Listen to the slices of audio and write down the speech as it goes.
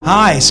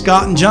Hi,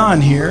 Scott and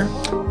John here.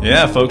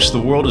 Yeah, folks,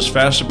 the world is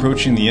fast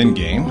approaching the end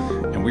game,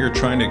 and we are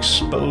trying to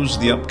expose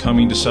the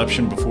upcoming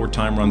deception before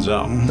time runs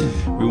out.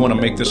 We want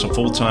to make this a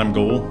full-time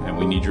goal, and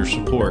we need your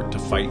support to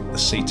fight the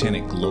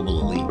satanic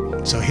global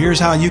elite. So here's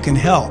how you can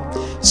help.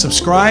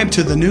 Subscribe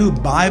to the new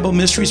Bible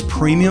Mysteries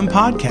Premium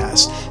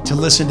podcast to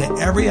listen to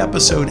every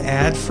episode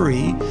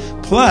ad-free,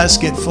 plus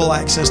get full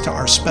access to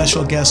our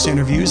special guest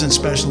interviews and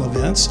special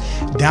events,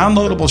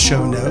 downloadable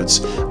show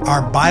notes,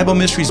 our Bible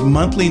Mysteries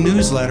monthly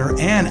newsletter,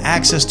 and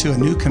access to a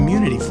new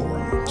community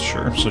forum.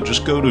 Sure, so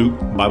just go to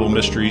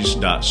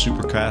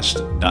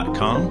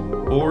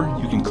BibleMysteries.supercast.com, or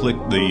you can click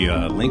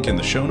the link in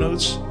the show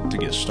notes to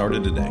get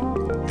started today.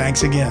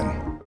 Thanks again.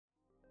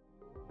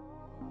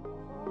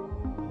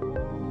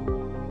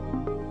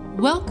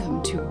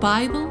 Welcome to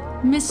Bible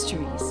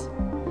Mysteries.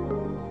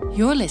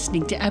 You're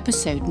listening to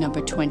episode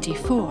number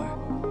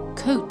 24,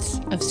 Coats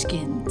of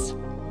Skins.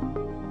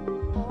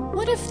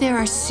 What if there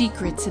are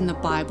secrets in the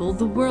Bible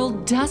the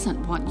world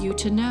doesn't want you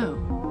to know?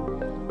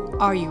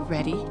 Are you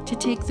ready to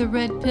take the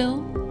red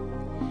pill?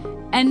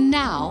 And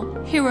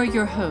now, here are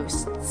your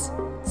hosts,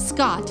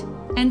 Scott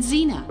and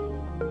Zena.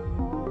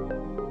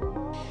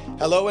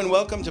 Hello and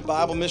welcome to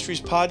Bible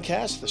Mysteries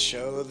Podcast, the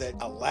show that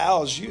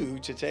allows you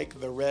to take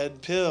the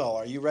red pill.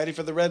 Are you ready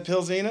for the red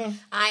pill, Zena?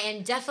 I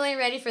am definitely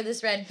ready for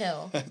this red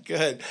pill.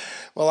 Good.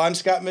 Well, I'm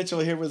Scott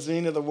Mitchell here with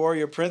Zena, the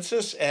Warrior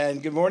Princess,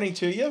 and good morning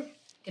to you.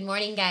 Good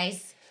morning,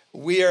 guys.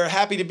 We are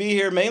happy to be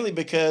here mainly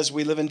because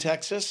we live in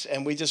Texas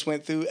and we just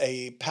went through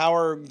a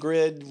power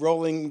grid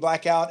rolling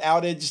blackout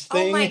outage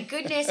thing. Oh my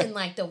goodness, and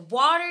like the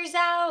water's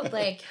out.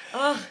 Like,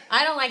 oh,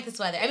 I don't like this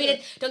weather. I mean,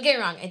 don't get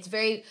me wrong, it's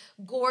very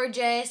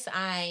gorgeous.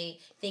 I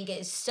think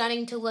it's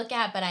stunning to look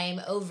at, but I am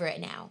over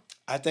it now.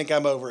 I think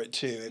I'm over it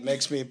too. It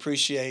makes me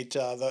appreciate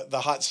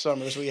the hot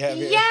summers we have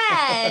here.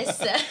 Yes!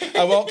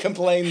 I won't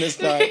complain this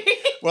time.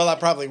 Well, I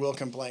probably will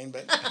complain,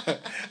 but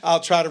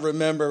I'll try to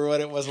remember what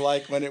it was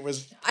like when it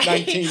was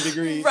 19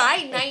 degrees.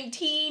 Right,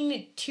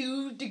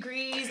 2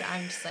 degrees.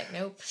 I'm just like,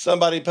 nope.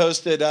 Somebody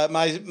posted,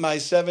 my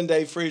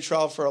 7-day free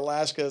trial for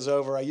Alaska is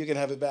over. You can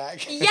have it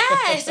back.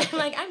 Yes! I'm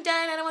like, I'm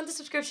done. I don't want the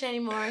subscription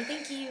anymore.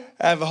 Thank you.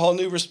 I have a whole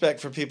new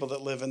respect for people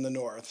that live in the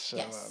north. So,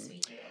 yes, we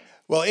do.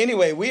 Well,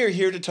 anyway, we are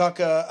here to talk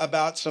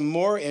about some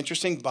more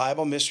interesting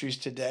Bible mysteries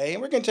today.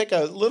 And we're going to take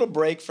a little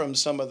break from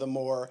some of the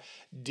more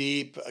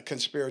deep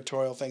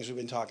conspiratorial things we've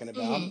been talking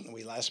about. Mm-hmm.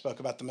 We last spoke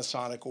about the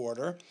Masonic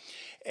Order.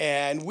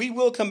 And we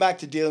will come back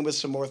to dealing with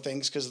some more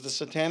things because the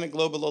satanic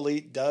global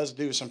elite does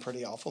do some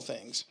pretty awful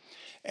things.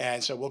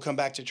 And so we'll come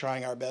back to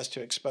trying our best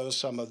to expose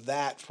some of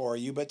that for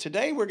you. But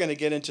today we're going to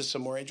get into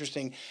some more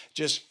interesting,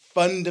 just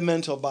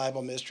fundamental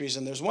Bible mysteries.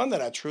 And there's one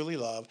that I truly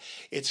love.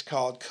 It's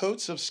called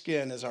Coats of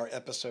Skin is our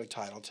episode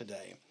title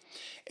today.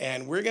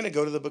 And we're going to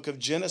go to the book of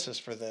Genesis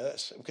for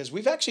this because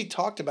we've actually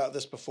talked about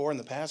this before in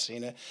the past,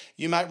 Zena.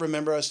 You might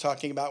remember us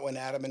talking about when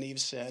Adam and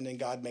Eve sinned and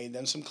God made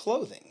them some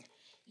clothing.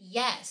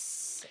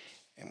 Yes.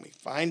 And we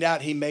find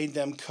out he made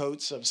them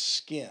coats of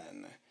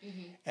skin.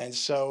 Mm-hmm. And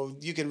so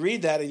you can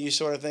read that and you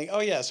sort of think,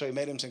 oh, yeah, so he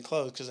made them some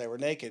clothes because they were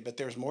naked. But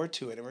there's more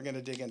to it, and we're going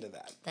to dig into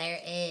that. There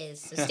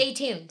is. So stay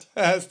tuned.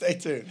 Stay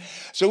tuned.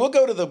 So we'll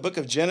go to the book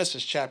of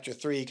Genesis chapter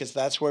 3 because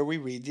that's where we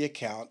read the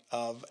account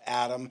of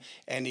Adam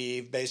and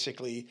Eve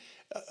basically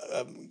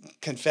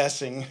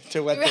confessing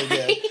to what they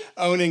did,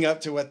 owning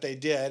up to what they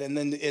did. And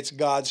then it's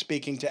God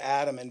speaking to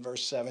Adam in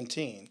verse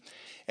 17.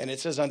 And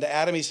it says, unto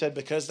Adam he said,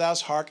 because thou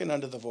hast hearkened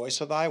unto the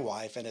voice of thy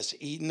wife, and hast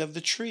eaten of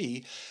the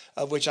tree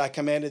of which I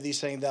commanded thee,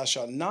 saying, thou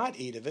shalt not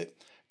eat of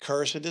it,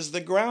 cursed is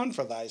the ground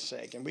for thy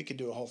sake. And we could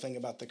do a whole thing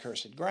about the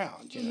cursed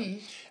ground. You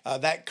know,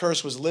 that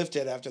curse was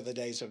lifted after the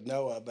days of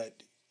Noah,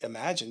 but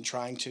imagine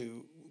trying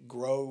to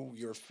grow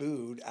your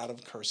food out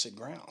of cursed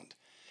ground.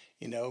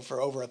 You know, for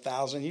over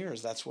 1,000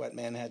 years, that's what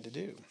man had to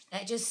do.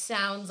 That just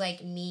sounds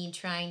like me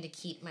trying to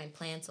keep my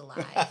plants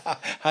alive.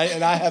 I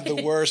have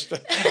the worst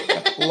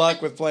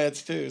luck with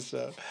plants too.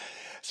 So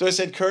it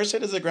said, cursed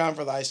is the ground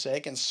for thy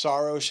sake, and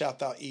sorrow shalt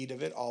thou eat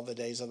of it all the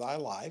days of thy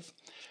life.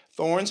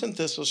 Thorns and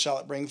thistles shall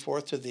it bring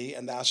forth to thee,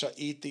 and thou shalt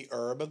eat the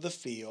herb of the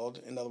field.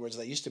 In other words,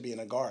 they used to be in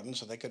a garden,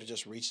 so they could have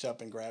just reached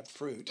up and grabbed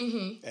fruit.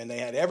 Mm-hmm. And they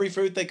had every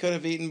fruit they could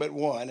have eaten but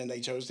one, and they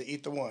chose to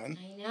eat the one.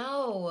 I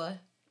know.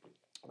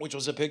 Which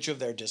was a picture of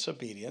their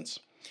disobedience.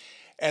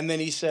 And then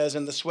he says,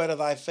 in the sweat of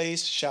thy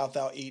face shalt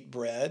thou eat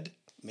bread,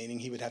 meaning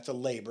he would have to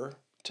labor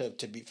to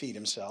feed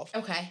himself.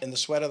 Okay. In the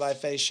sweat of thy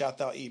face shalt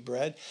thou eat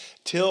bread,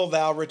 till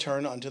thou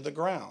return unto the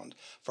ground.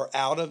 For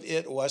out of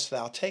it wast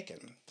thou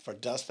taken. For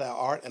dust thou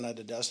art, and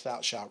unto dust thou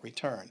shalt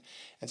return.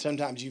 And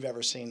sometimes you've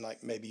ever seen,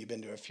 like maybe you've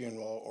been to a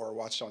funeral or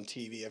watched on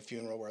TV a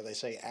funeral where they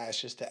say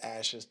ashes to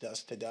ashes,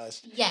 dust to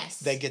dust. Yes.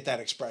 They get that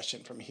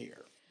expression from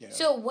here. You know?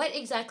 So what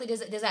exactly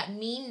does that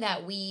mean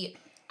that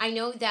I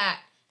know that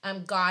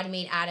God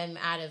made Adam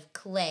out of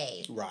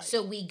clay. Right.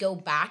 So we go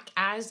back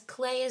as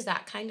clay? Is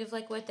that kind of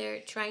like what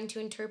they're trying to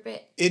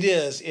interpret? It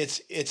is.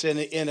 It's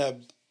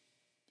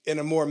in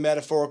a more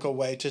metaphorical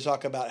way to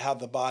talk about how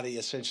the body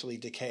essentially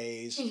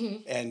decays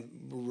and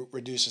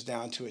reduces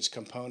down to its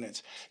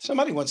components.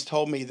 Somebody once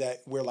told me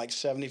that we're like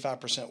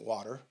 75%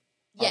 water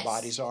our Yes.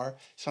 bodies are,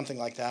 something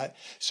like that.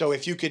 So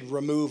if you could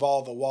remove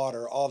all the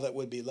water, all that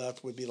would be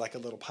left would be like a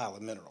little pile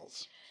of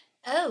minerals.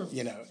 Oh,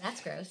 You know.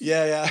 that's gross.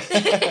 Yeah.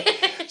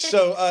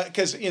 So,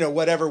 because,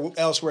 whatever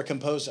else we're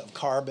composed of,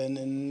 carbon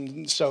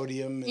and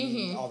sodium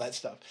and all that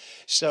stuff.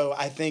 So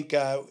I think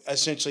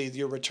essentially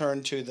you're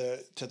returned to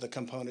the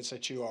components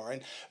that you are.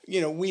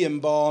 And, we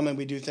embalm and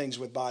we do things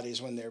with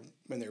bodies when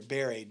they're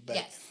buried. But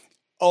Yes.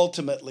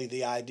 ultimately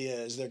the idea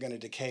is they're going to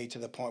decay to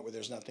the point where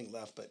there's nothing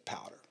left but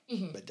powder,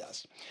 but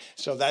dust.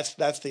 So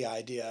that's the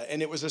idea.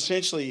 And it was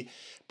essentially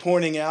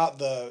pointing out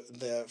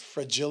the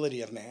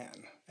fragility of man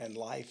and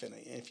life. And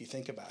if you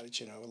think about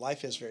it,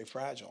 life is very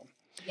fragile.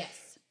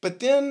 Yes. But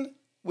then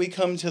we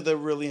come to the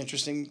really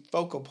interesting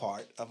focal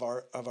part of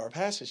our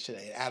passage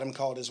today. Adam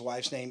called his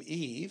wife's name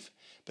Eve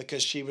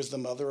because she was the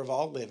mother of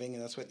all living,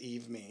 and that's what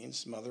Eve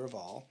means, mother of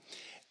all.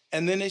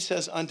 And then he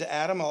says, unto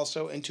Adam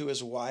also and to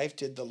his wife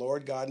did the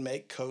Lord God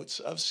make coats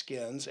of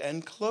skins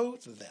and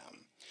clothe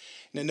them.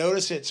 Now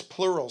notice it's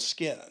plural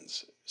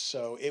skins.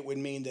 So it would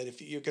mean that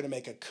if you're going to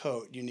make a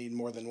coat, you need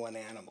more than one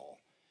animal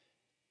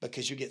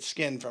because you get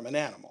skin from an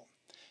animal.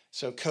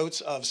 So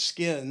coats of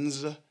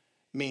skins,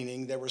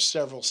 meaning there were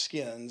several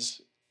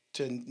skins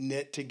to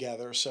knit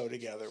together, sew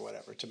together,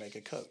 whatever, to make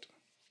a coat.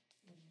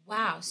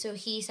 Wow. So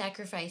he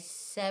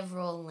sacrificed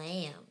several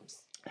lambs.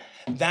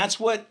 That's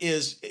what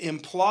is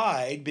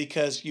implied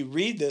because you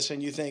read this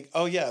and you think,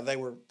 oh yeah, they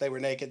were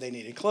naked, they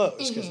needed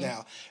clothes because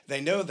now they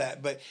know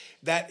that. But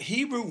that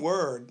Hebrew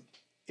word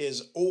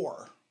is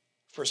or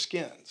for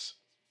skins.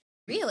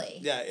 Really?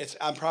 Yeah,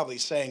 I'm probably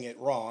saying it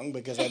wrong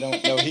because I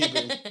don't know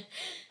Hebrew.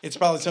 It's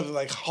probably something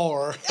like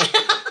hor,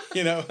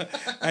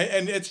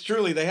 and it's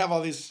truly they have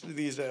all these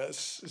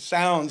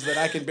sounds that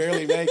I can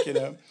barely make,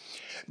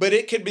 But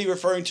it could be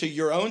referring to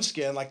your own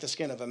skin, like the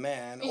skin of a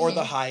man, or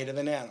the hide of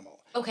an animal.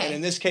 Okay. And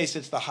in this case,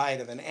 it's the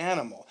hide of an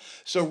animal.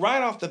 So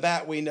right off the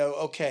bat, we know,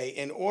 okay,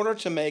 in order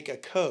to make a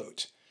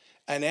coat,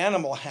 an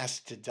animal has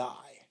to die.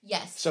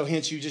 Yes. So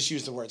hence you just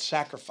use the word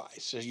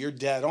sacrifice. So you're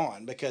dead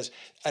on because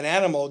an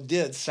animal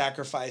did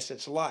sacrifice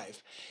its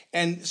life.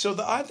 And so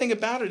the odd thing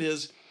about it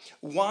is,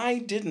 why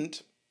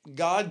didn't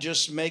God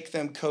just make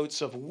them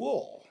coats of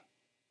wool?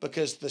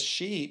 Because the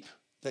sheep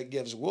that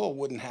gives wool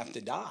wouldn't have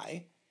to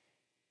die,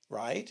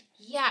 right?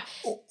 Yeah.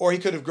 Or he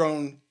could have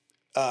grown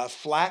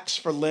flax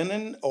for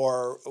linen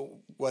or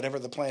whatever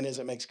the plant is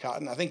that makes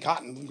cotton. I think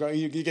cotton,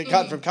 you get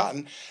cotton from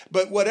cotton.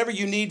 But whatever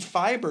you need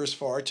fibers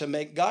for to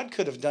make, God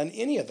could have done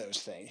any of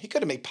those things. He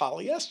could have made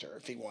polyester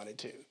if he wanted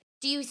to.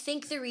 Do you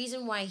think the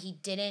reason why he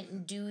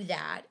didn't do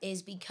that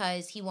is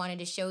because he wanted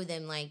to show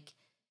them,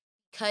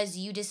 because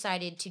you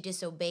decided to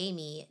disobey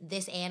me,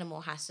 this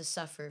animal has to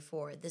suffer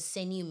for the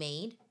sin you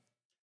made?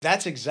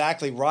 That's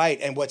exactly right.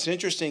 And what's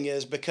interesting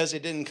is because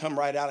it didn't come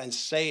right out and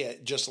say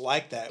it just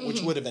like that,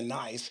 which would have been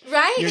nice.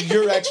 Right.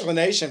 Your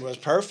explanation was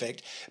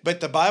perfect.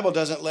 But the Bible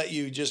doesn't let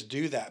you just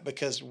do that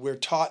because we're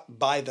taught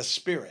by the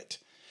Spirit.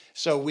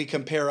 So we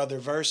compare other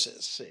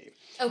verses, see.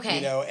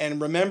 Okay. And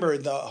remember,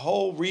 the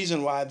whole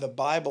reason why the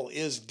Bible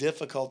is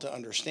difficult to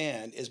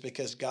understand is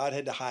because God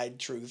had to hide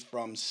truth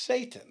from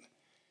Satan.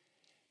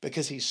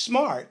 Because he's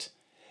smart.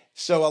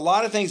 So a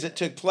lot of things that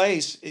took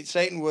place,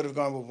 Satan would have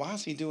gone, well, why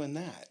is he doing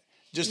that?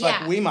 Just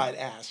like we might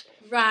ask.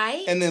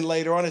 Right. And then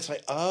later on, it's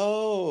like,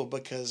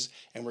 because,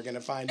 and we're going to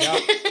find out,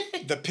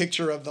 the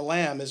picture of the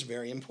lamb is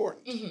very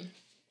important.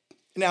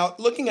 Now,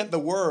 looking at the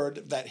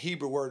word, that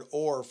Hebrew word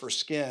or for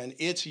skin,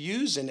 it's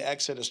used in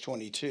Exodus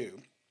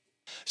 22.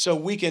 So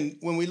we can,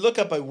 when we look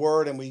up a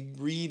word and we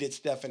read its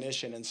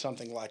definition in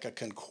something like a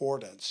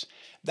concordance,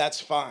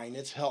 that's fine,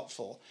 it's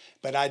helpful.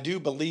 But I do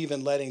believe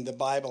in letting the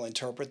Bible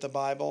interpret the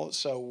Bible.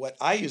 So what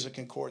I use a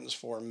concordance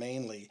for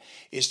mainly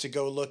is to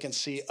go look and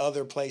see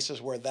other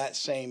places where that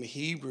same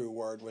Hebrew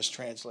word was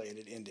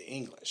translated into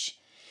English.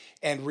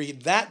 And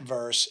read that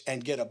verse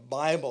and get a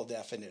Bible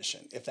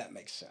definition, if that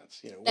makes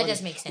sense. That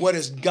does make sense. What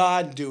is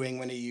God doing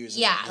when he uses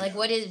it? Yeah,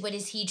 what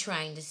is he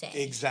trying to say?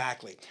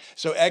 Exactly.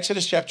 So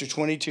Exodus chapter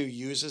 22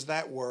 uses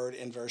that word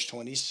in verse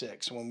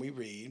 26 when we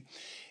read,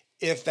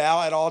 if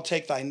thou at all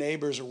take thy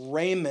neighbor's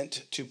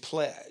raiment to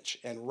pledge.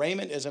 And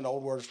raiment is an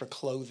old word for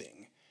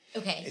clothing.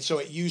 Okay. And so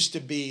it used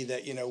to be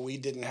that, we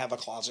didn't have a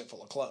closet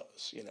full of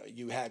clothes.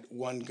 You had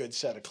one good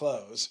set of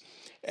clothes.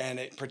 And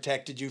it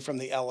protected you from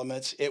the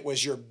elements. It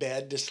was your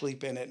bed to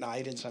sleep in at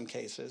night in some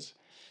cases.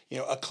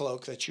 A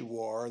cloak that you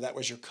wore, that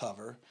was your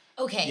cover.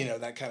 Okay.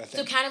 That kind of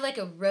thing. So kind of like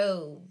a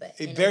robe.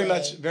 Very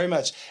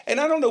much. And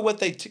I don't know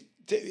what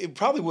it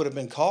probably would have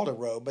been called a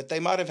robe, but they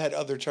might have had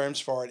other terms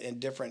for it in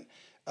different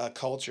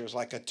cultures,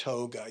 like a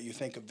toga. You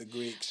think of the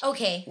Greeks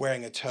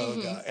wearing a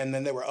toga. And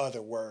then there were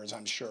other words,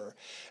 I'm sure.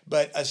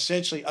 But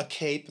essentially a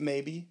cape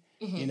maybe.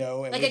 And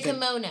like a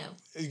kimono.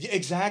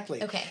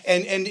 Exactly. Okay.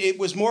 And it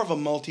was more of a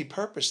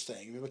multi-purpose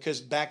thing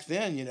because back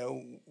then,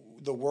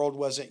 the world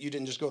wasn't, you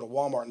didn't just go to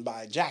Walmart and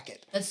buy a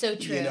jacket. That's so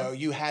true.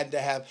 You had to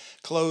have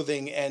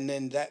clothing and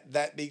then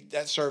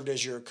that served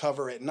as your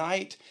cover at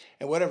night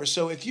and whatever.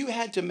 So if you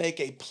had to make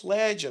a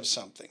pledge of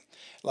something,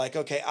 like,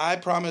 okay, I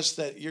promise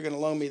that you're going to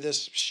loan me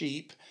this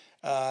sheep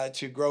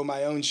to grow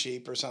my own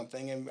sheep or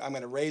something, and I'm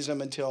going to raise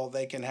them until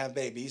they can have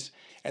babies,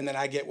 and then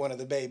I get one of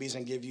the babies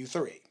and give you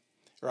 3,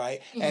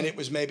 right? Mm-hmm. And it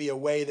was maybe a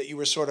way that you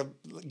were sort of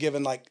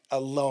given like a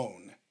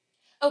loan.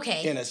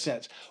 Okay. In a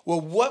sense. Well,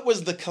 what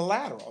was the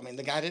collateral? I mean,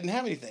 the guy didn't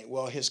have anything.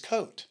 Well, his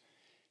coat,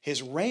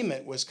 his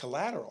raiment was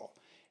collateral.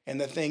 And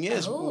the thing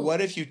is,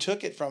 what if you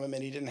took it from him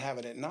and he didn't have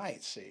it at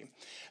night, see?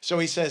 So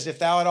he says, if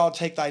thou at all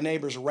take thy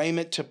neighbor's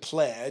raiment to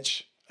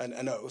pledge,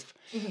 an oath,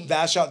 mm-hmm.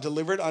 thou shalt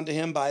deliver it unto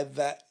him by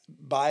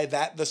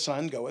that the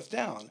sun goeth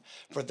down.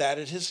 For that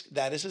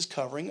is his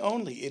covering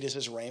only. It is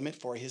his raiment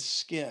for his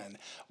skin.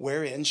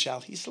 Wherein shall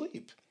he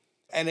sleep?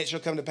 And it shall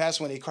come to pass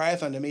when he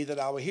crieth unto me that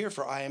I will hear,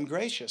 for I am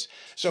gracious.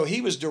 So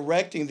he was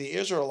directing the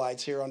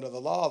Israelites here under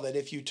the law that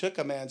if you took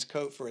a man's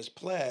coat for his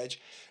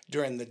pledge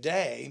during the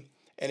day,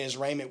 and his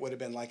raiment would have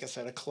been, like I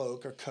said, a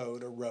cloak or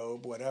coat or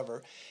robe,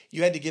 whatever,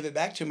 you had to give it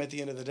back to him at the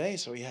end of the day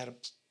so he had a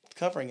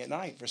covering at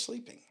night for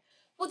sleeping.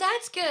 Well,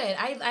 that's good.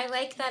 I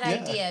like that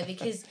idea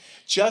because...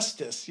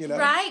 Justice, you know?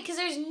 Right? Because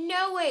there's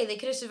no way they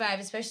could have survived,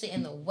 especially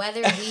in the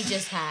weather we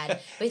just had,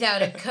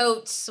 without a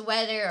coat,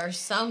 sweater, or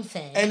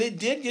something. And it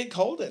did get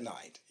cold at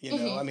night, you know?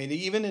 Mm-hmm. I mean,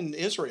 even in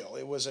Israel,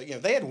 it was,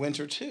 they had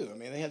winter too. I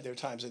mean, they had their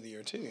times of the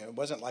year too. You know? It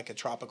wasn't like a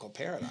tropical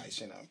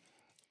paradise, you know?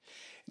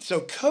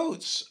 So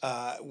coats,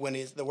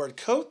 the word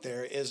coat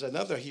there is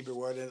another Hebrew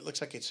word, and it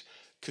looks like it's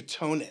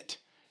kutonet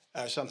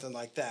or something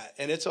like that.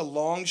 And it's a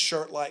long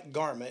shirt-like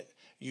garment,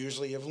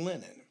 usually of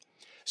linen.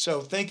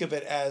 So think of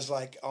it as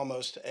like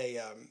almost a,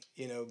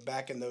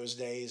 back in those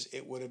days,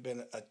 it would have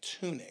been a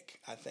tunic,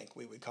 I think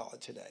we would call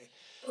it today.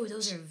 Oh,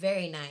 those are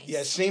very nice. Yeah,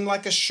 it seemed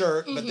like a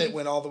shirt, mm-hmm. but that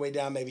went all the way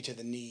down maybe to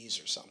the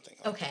knees or something.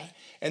 Okay.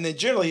 And then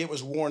generally it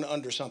was worn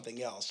under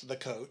something else, the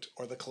coat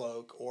or the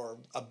cloak or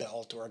a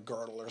belt or a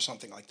girdle or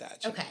something like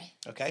that. Okay.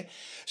 Okay.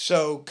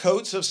 So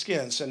coats of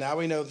skin. So now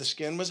we know the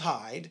skin was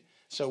hide.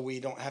 So we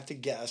don't have to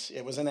guess.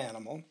 It was an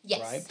animal,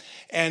 yes. right?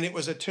 And it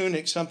was a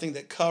tunic, something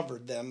that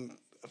covered them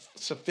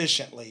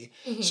sufficiently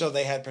mm-hmm. so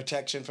they had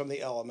protection from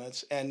the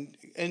elements and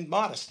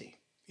modesty,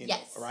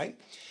 yes. right?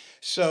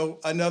 So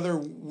another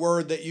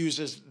word that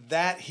uses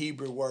that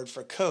Hebrew word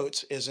for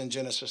coats is in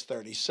Genesis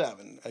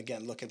 37.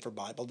 Again, looking for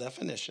Bible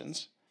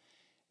definitions.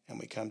 And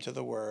we come to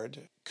the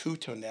word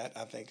kutonet,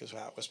 I think is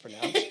how it was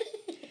pronounced.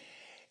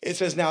 It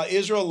says, now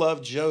Israel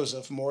loved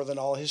Joseph more than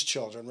all his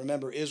children.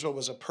 Remember, Israel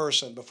was a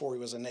person before he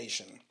was a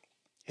nation.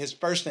 His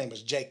first name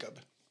was Jacob.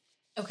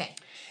 Okay.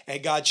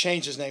 And God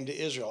changed his name to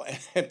Israel.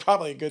 And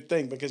probably a good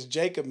thing because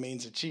Jacob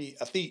means a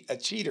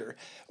cheater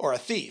or a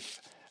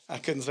thief. I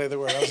couldn't say the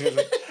word. I was going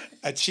to say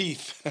a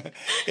chief.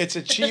 It's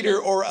a cheater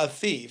or a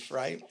thief,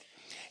 right?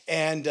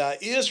 And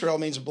Israel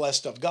means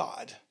blessed of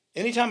God.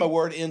 Anytime a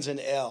word ends in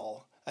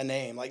L, a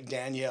name like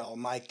Danielle,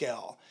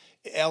 Michael,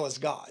 L is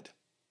God.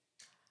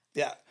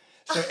 Yeah.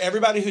 So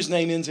everybody whose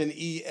name ends in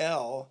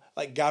E-L,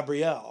 like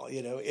Gabrielle,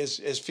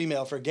 is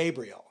female for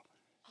Gabriel.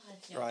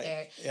 Right.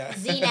 Fair. Yeah.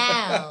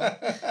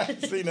 Zenel.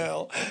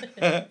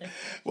 Zenel.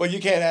 Well, you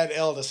can't add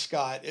L to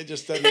Scott. It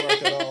just doesn't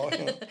work at all.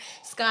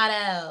 Scott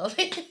L.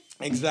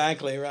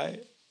 Exactly,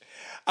 right.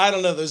 I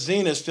don't know. The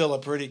Zena is still a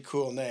pretty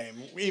cool name,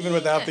 even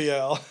without the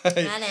L.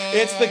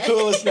 It's the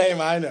coolest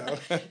name I know.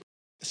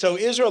 So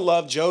Israel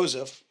loved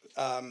Joseph,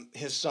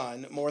 his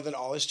son, more than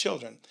all his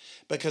children,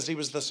 because he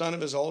was the son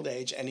of his old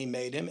age, and he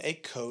made him a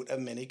coat of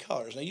many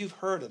colors. Now, you've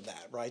heard of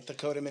that, right? The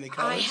coat of many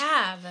colors? I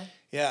have.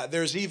 Yeah,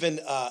 there's even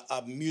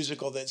a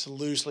musical that's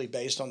loosely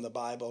based on the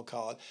Bible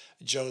called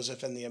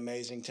Joseph and the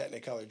Amazing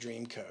Technicolor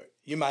Dreamcoat.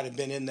 You might have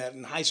been in that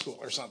in high school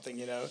or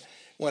something,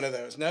 one of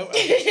those. No?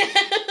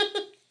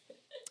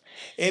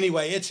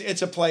 Anyway,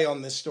 it's a play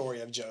on this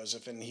story of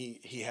Joseph, and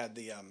he had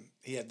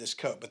this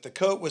coat, but the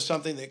coat was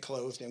something that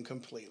clothed him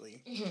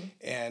completely, mm-hmm.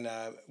 and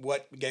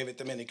what gave it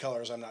the many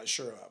colors, I'm not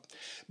sure of.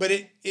 But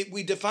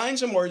we define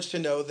some words to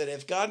know that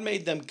if God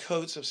made them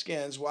coats of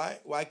skins,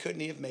 why couldn't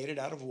He have made it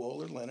out of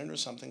wool or linen or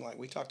something like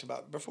we talked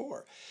about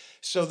before?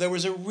 So there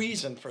was a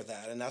reason for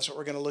that, and that's what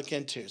we're going to look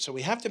into. So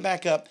we have to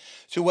back up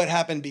to what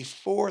happened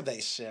before they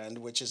sinned,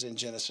 which is in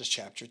Genesis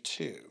chapter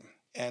 2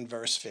 and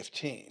verse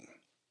 15.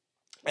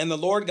 And the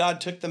Lord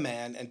God took the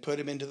man and put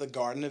him into the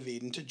Garden of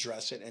Eden to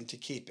dress it and to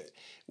keep it.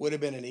 Would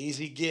have been an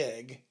easy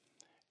gig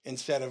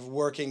instead of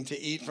working to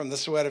eat from the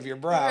sweat of your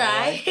brow,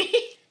 right?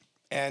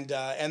 And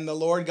the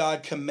Lord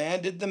God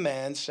commanded the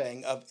man,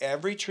 saying, of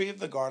every tree of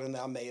the garden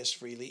thou mayest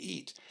freely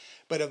eat,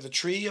 but of the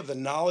tree of the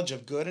knowledge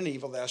of good and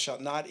evil thou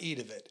shalt not eat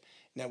of it.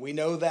 Now we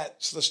know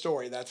that's the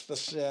story. That's the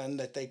sin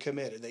that they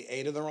committed. They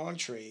ate of the wrong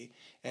tree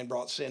and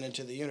brought sin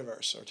into the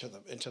universe or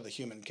into the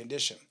human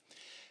condition.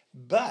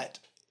 But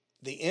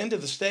the end of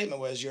the statement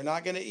was, you're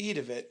not going to eat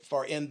of it,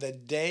 for in the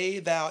day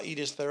thou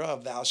eatest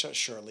thereof, thou shalt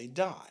surely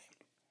die.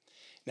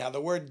 Now, the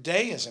word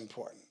day is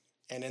important.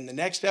 And in the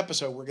next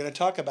episode, we're going to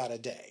talk about a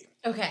day.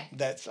 Okay.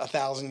 That's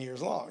 1,000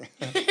 years long.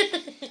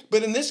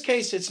 But in this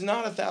case, it's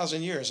not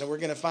 1,000 years. And we're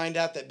going to find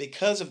out that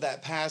because of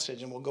that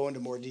passage, and we'll go into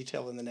more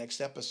detail in the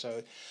next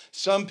episode,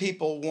 some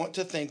people want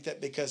to think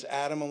that because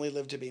Adam only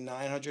lived to be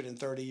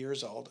 930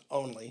 years old,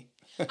 only,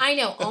 I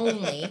know,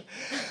 only.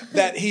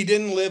 That he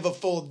didn't live a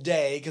full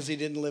day because he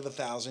didn't live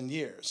 1,000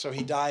 years. So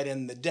he died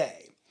in the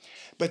day.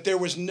 But there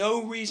was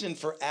no reason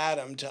for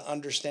Adam to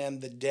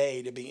understand the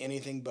day to be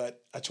anything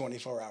but a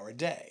 24-hour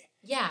day.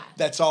 Yeah.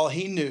 That's all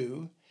he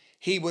knew.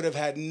 He would have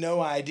had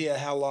no idea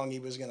how long he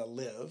was going to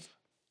live,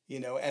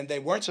 and they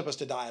weren't supposed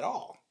to die at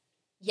all.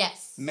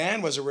 Yes.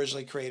 Man was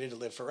originally created to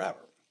live forever.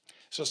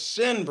 So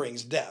sin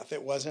brings death.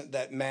 It wasn't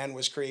that man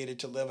was created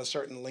to live a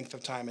certain length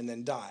of time and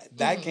then die.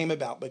 That came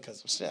about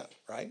because of sin,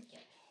 right?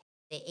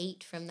 They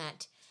ate from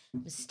that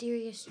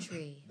mysterious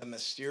tree. The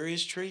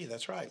mysterious tree,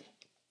 that's right.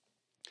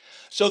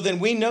 So then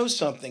we know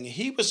something.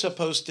 He was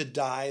supposed to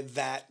die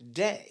that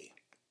day.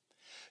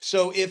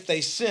 So if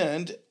they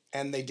sinned,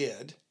 and they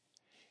did,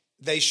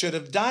 they should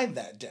have died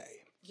that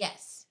day.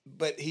 Yes.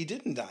 But he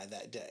didn't die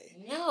that day.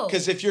 No.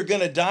 Because if you're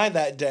going to die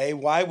that day,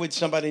 why would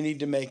somebody need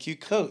to make you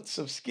coats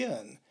of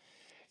skin?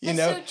 That's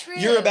so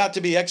true. You're about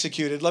to be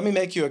executed. Let me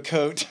make you a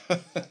coat.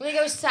 Let me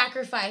go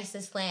sacrifice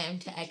this lamb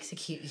to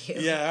execute you.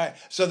 Yeah, all right.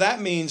 So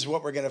that means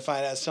what we're going to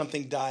find out is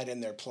something died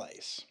in their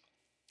place.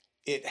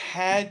 It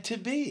had to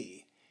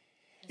be.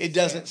 It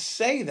doesn't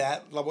say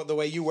that. The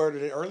way you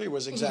worded it earlier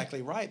was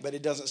exactly right, but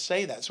it doesn't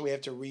say that. So we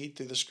have to read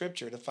through the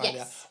scripture to find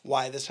out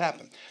why this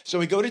happened. So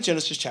we go to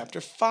Genesis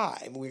chapter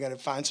 5. We're going to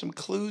find some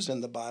clues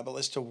in the Bible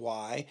as to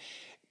why.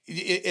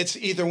 It's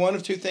either one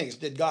of two things.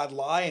 Did God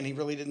lie and he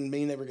really didn't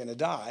mean they were going to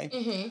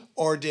die?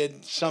 Or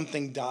did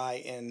something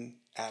die in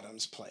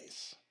Adam's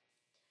place?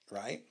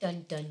 Right?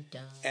 Dun, dun,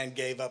 dun. And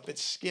gave up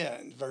its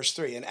skin. Verse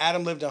 3, and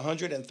Adam lived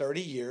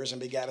 130 years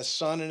and begat a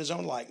son in his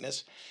own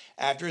likeness,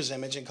 after his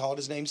image, and called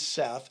his name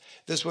Seth.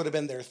 This would have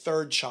been their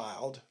third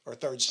child, or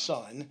third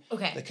son.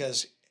 Okay.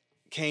 Because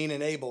Cain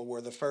and Abel were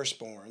the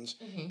firstborns,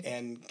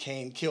 and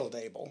Cain killed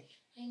Abel.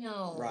 I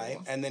know. Right?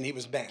 And then he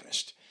was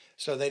banished.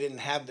 So they didn't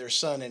have their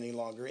son any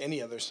longer,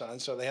 any other son.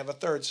 So they have a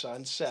third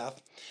son,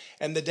 Seth.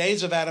 And the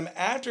days of Adam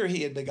after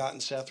he had begotten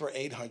Seth were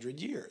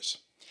 800 years.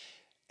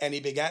 And he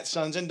begat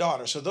sons and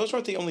daughters. So those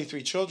weren't the only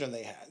three children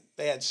they had.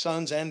 They had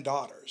sons and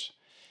daughters.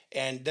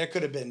 And there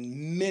could have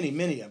been many,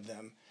 many of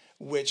them,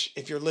 which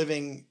if you're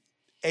living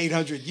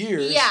 800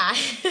 years,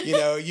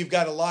 you've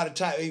got a lot of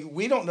time.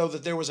 We don't know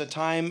that there was a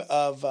time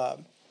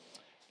of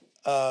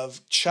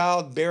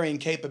childbearing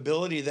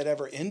capability that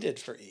ever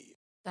ended for Eve.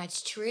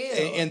 That's true.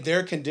 In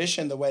their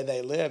condition, the way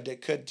they lived,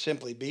 it could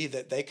simply be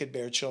that they could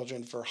bear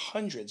children for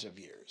hundreds of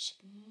years.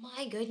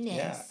 My goodness.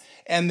 Yeah.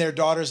 And their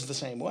daughters the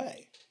same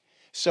way.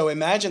 So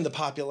imagine the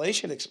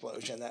population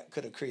explosion that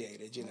could have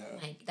created,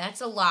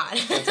 That's a lot.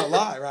 That's a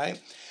lot, right?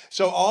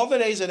 So all the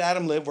days that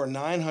Adam lived were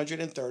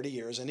 930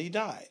 years, and he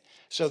died.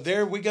 So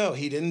there we go.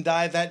 He didn't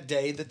die that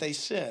day that they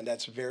sinned.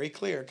 That's very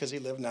clear because he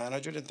lived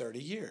 930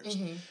 years.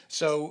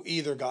 So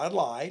either God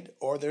lied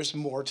or there's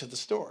more to the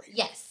story.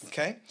 Yes.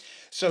 Okay?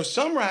 So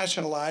some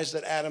rationalize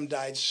that Adam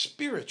died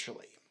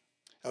spiritually.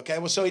 Okay?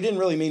 Well, so he didn't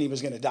really mean he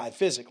was going to die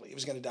physically. He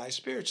was going to die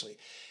spiritually.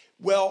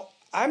 Well,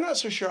 I'm not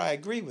so sure I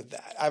agree with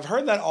that. I've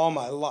heard that all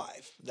my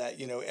life, that,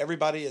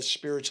 everybody is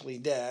spiritually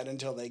dead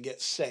until they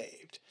get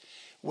saved.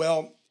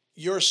 Well,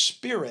 your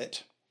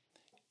spirit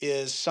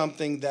is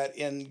something that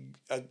in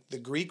the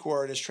Greek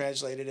word is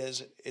translated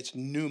as, it's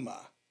pneuma,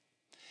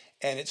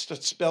 and it's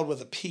spelled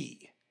with a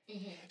P.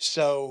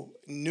 So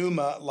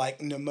pneuma, like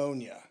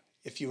pneumonia.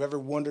 If you ever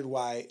wondered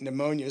why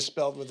pneumonia is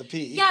spelled with a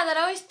P. Yeah, that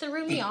always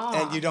threw me off.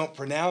 And you don't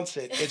pronounce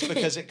it, it's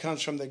because it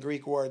comes from the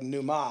Greek word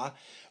pneuma,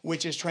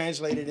 which is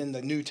translated in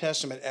the New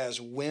Testament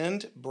as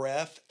wind,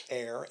 breath,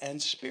 air,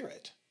 and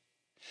spirit.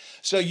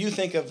 So you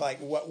think of like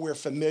what we're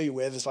familiar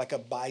with is like a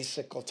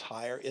bicycle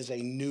tire is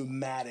a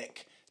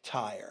pneumatic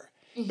tire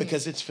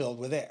because it's filled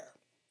with air.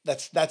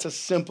 That's a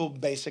simple,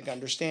 basic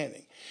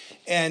understanding.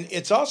 And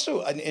it's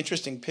also an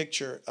interesting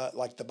picture,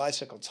 like the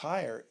bicycle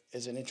tire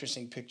is an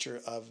interesting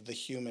picture of the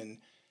human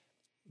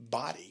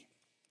body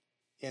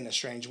in a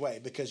strange way,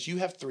 because you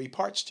have three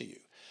parts to you.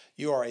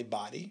 You are a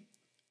body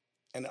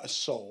and a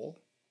soul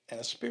and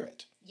a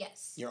spirit.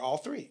 Yes. You're all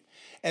three.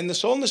 And the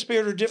soul and the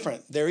spirit are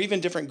different. They're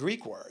even different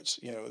Greek words.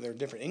 They're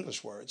different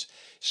English words.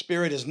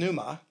 Spirit is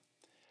pneuma.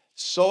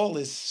 Soul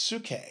is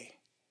psyche.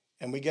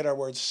 And we get our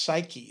word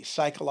psyche,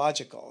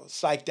 psychological,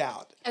 psyched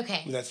out.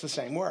 Okay. That's the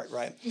same word,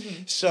 right?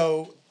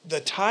 So the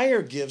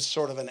tire gives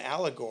sort of an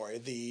allegory.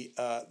 The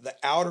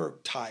outer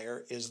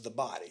tire is the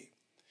body.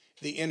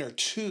 The inner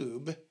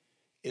tube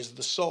is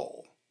the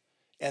soul.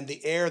 And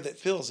the air that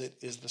fills it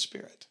is the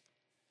spirit.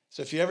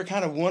 So if you ever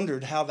kind of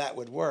wondered how that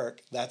would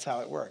work, that's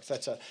how it works.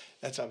 That's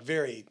a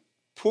very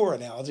poor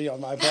analogy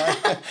on my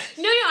part.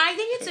 No, I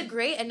think it's a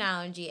great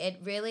analogy. It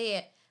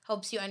really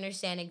helps you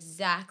understand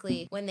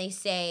exactly when they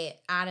say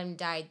Adam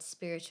died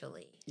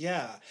spiritually.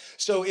 Yeah.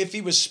 So if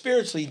he was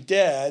spiritually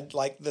dead,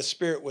 like the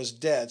spirit was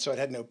dead, so it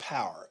had no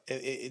power.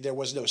 There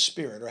was no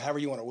spirit, or however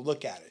you want to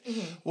look at it.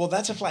 Well,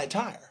 that's a flat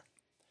tire.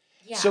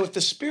 Yeah. So if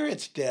the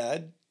spirit's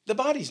dead, the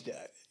body's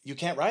dead. You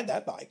can't ride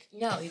that bike.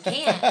 No, you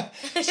can't.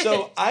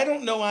 So I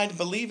don't know. I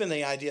believe in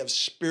the idea of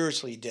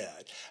spiritually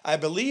dead. I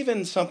believe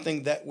in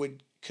something that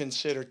would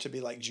consider to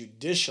be like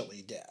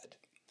judicially dead.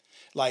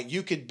 Like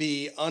you could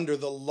be under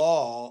the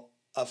law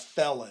a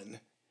felon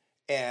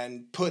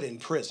and put in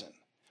prison.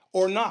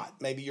 Or not.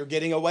 Maybe you're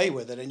getting away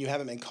with it and you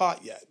haven't been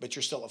caught yet, but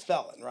you're still a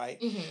felon,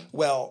 right?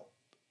 Well,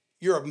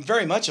 you're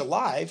very much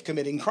alive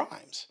committing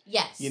crimes.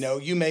 Yes.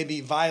 You may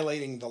be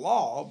violating the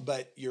law,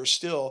 but you're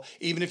still,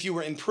 even if you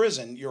were in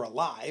prison, you're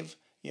alive.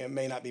 It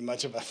may not be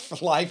much of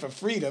a life of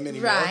freedom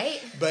anymore, right?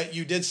 But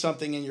you did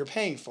something and you're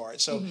paying for it.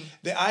 So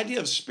the idea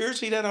of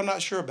spiritually dead, I'm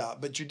not sure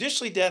about, but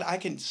judicially dead, I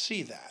can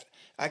see that.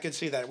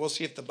 We'll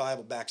see if the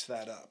Bible backs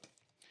that up.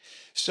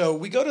 So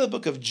we go to the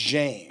book of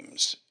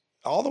James,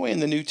 all the way in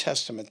the New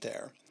Testament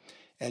there,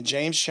 and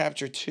James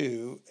chapter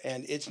 2,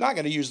 and it's not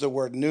going to use the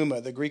word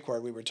pneuma, the Greek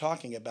word we were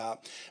talking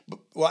about.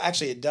 Well,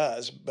 actually it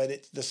does,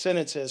 but the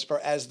sentence is, for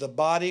as the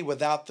body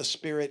without the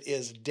spirit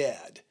is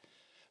dead,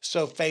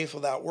 so faith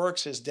without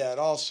works is dead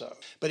also.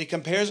 But he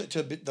compares it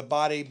to the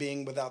body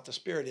being without the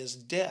spirit is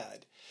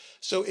dead.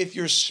 So if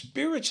you're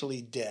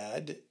spiritually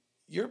dead,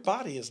 your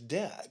body is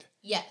dead.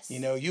 Yes.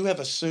 You have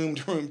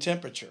assumed room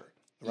temperature.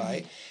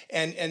 Right?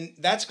 And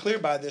that's clear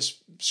by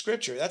this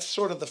scripture. That's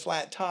sort of the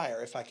flat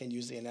tire, if I can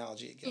use the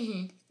analogy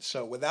again.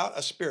 So without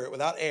a spirit,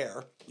 without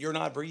air, you're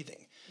not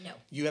breathing. No.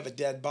 You have a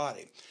dead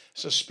body.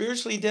 So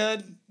spiritually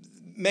dead,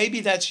 maybe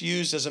that's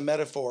used as a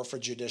metaphor for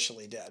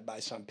judicially dead by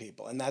some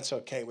people, and that's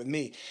okay with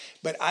me.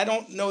 But I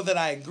don't know that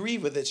I agree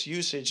with its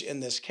usage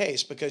in this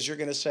case, because you're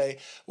going to say,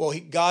 well,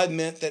 God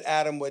meant that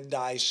Adam would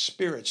die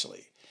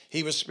spiritually.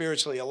 He was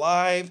spiritually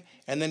alive,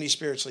 and then he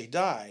spiritually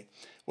died.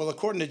 Well,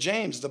 according to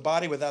James, the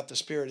body without the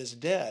spirit is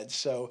dead.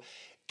 So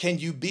can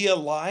you be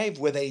alive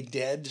with a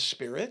dead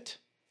spirit?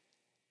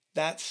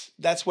 That's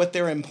what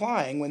they're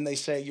implying when they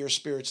say you're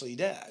spiritually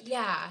dead.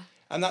 Yeah.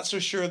 I'm not so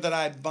sure that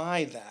I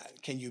buy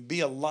that. Can you be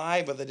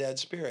alive with a dead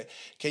spirit?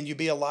 Can you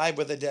be alive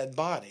with a dead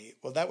body?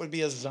 Well, that would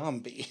be a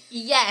zombie.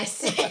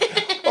 Yes.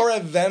 Or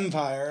a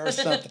vampire or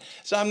something.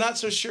 So I'm not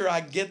so sure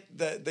I get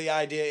the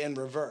idea in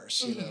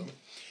reverse,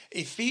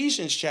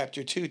 Ephesians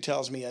chapter 2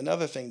 tells me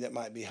another thing that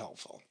might be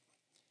helpful.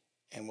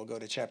 And we'll go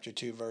to chapter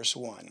 2, verse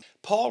 1.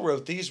 Paul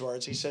wrote these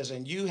words. He says,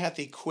 and you hath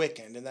he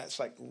quickened, and that's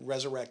like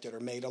resurrected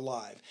or made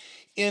alive,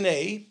 in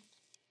a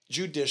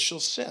judicial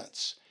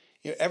sense.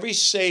 Every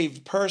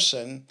saved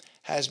person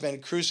has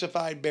been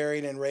crucified,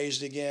 buried, and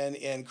raised again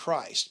in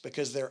Christ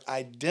because they're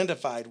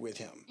identified with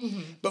him.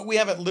 But we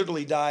haven't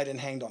literally died and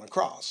hanged on a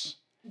cross.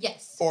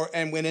 Yes.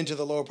 And went into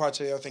the lower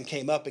parts of the earth and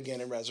came up again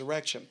in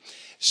resurrection.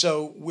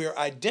 So we're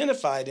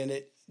identified in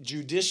it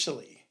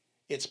judicially.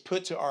 It's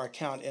put to our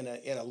account in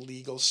a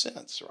legal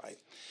sense, right?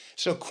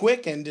 So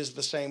quickened is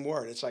the same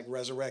word. It's like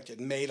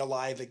resurrected, made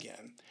alive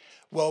again.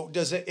 Well,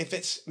 if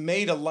it's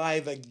made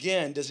alive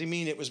again, does he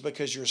mean it was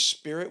because your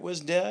spirit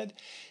was dead?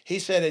 He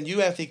said, and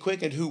you hath he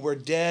quickened who were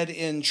dead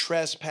in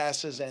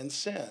trespasses and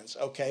sins.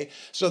 Okay,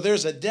 so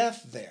there's a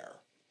death there.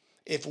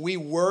 If we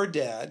were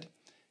dead,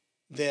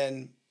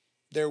 then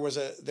there was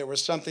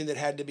something that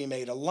had to be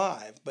made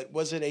alive. But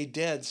was it a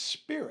dead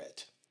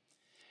spirit?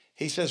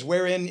 He says,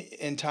 wherein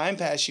in time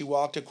past you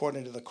walked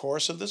according to the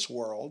course of this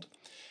world,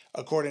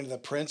 according to the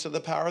prince of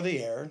the power of the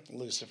air,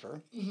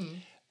 Lucifer,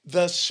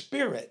 the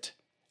spirit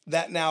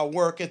that now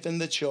worketh in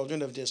the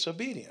children of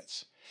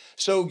disobedience.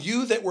 So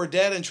you that were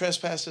dead in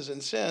trespasses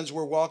and sins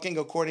were walking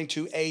according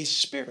to a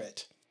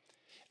spirit,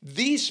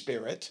 the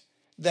spirit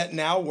that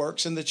now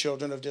works in the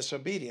children of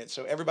disobedience.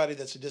 So everybody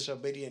that's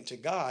disobedient to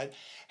God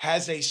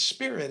has a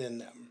spirit in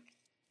them.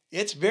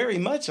 It's very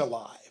much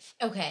alive.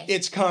 Okay.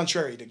 It's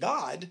contrary to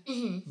God,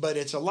 but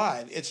it's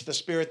alive. It's the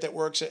spirit that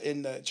works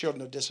in the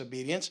children of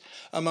disobedience,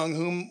 among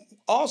whom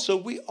also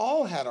we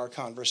all had our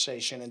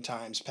conversation in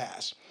times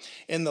past,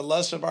 in the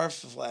lust of our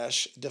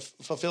flesh,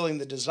 fulfilling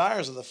the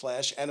desires of the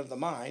flesh and of the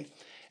mind,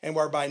 and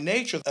were by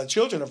nature the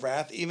children of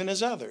wrath, even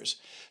as others.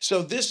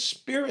 So this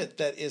spirit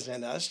that is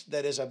in us,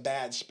 that is a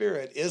bad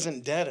spirit,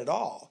 isn't dead at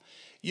all.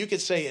 You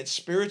could say it's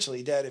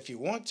spiritually dead if you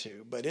want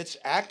to, but it's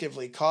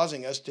actively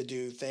causing us to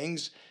do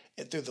things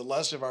through the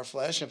lust of our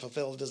flesh and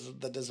fulfill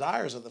the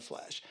desires of the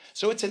flesh.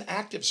 So it's an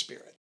active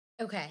spirit.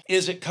 Okay.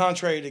 Is it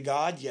contrary to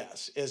God?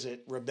 Yes. Is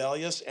it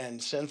rebellious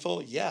and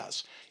sinful?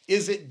 Yes.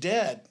 Is it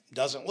dead?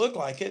 Doesn't look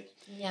like it.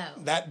 No.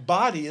 That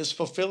body is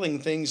fulfilling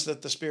things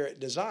that the spirit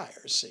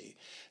desires, see.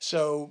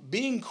 So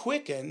being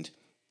quickened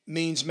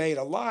means made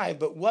alive,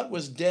 but what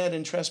was dead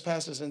in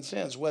trespasses and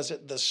sins? Was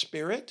it the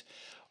spirit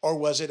or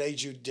was it a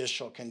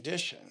judicial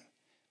condition?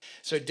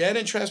 So dead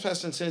in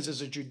trespasses and sins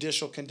is a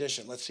judicial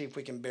condition. Let's see if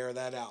we can bear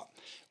that out.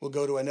 We'll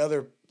go to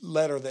another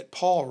letter that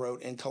Paul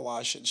wrote in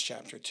Colossians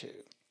chapter 2.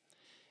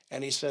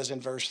 And he says in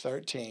verse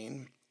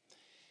 13,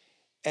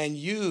 and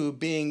you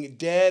being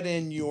dead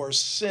in your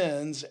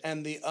sins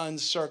and the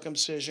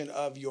uncircumcision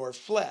of your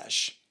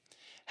flesh,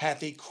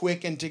 hath he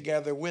quickened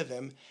together with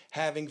him,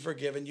 having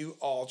forgiven you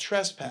all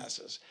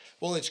trespasses.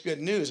 Well, it's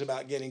good news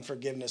about getting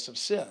forgiveness of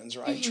sins,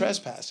 right?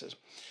 Trespasses.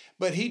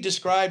 But he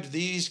described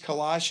these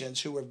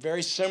Colossians, who were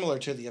very similar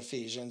to the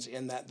Ephesians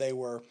in that they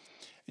were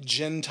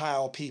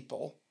Gentile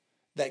people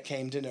that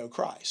came to know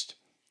Christ.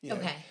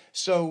 Okay.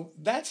 So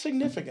that's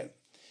significant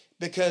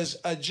because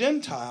a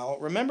Gentile,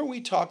 remember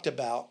we talked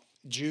about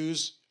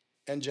Jews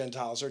and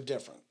Gentiles are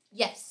different.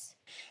 Yes.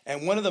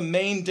 And one of the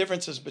main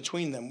differences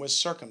between them was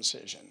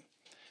circumcision.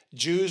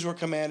 Jews were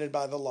commanded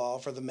by the law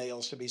for the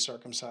males to be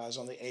circumcised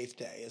on the 8th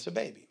day as a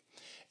baby.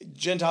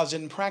 Gentiles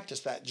didn't practice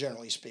that,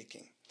 generally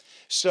speaking.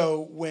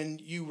 So when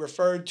you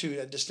referred to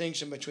a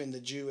distinction between the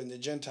Jew and the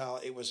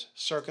Gentile, it was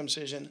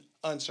circumcision,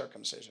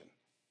 uncircumcision.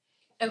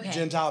 Okay.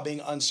 Gentile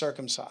being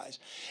uncircumcised.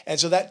 And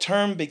so that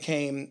term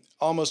became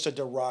almost a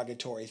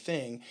derogatory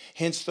thing.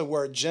 Hence the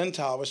word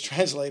Gentile was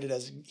translated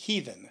as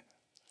heathen.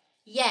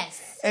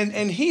 Yes.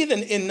 And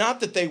heathen, and not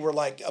that they were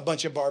like a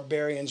bunch of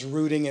barbarians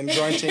rooting and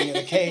grunting in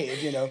a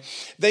cave, you know.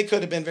 They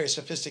could have been very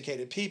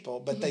sophisticated people,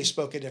 but they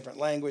spoke a different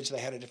language, they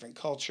had a different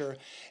culture,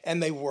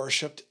 and they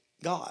worshiped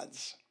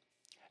gods.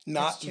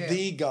 Not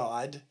the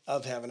God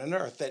of heaven and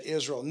earth that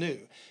Israel knew.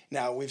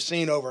 Now, we've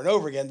seen over and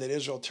over again that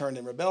Israel turned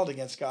and rebelled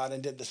against God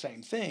and did the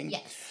same thing.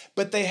 Yes.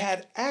 But they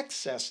had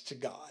access to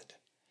God.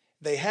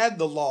 They had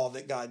the law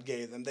that God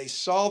gave them. They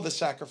saw the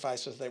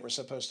sacrifices they were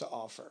supposed to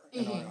offer,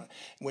 and on,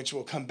 which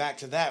we'll come back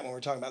to that when we're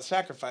talking about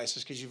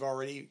sacrifices, because you've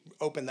already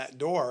opened that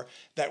door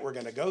that we're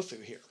going to go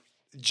through here.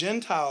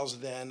 Gentiles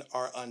then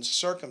are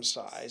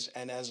uncircumcised,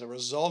 and as a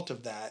result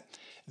of that,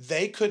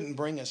 they couldn't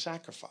bring a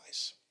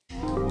sacrifice.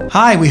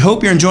 Hi, we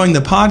hope you're enjoying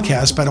the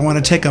podcast, but I want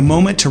to take a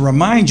moment to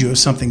remind you of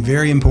something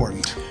very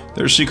important.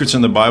 There are secrets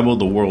in the Bible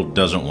the world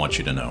doesn't want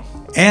you to know.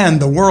 And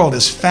the world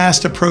is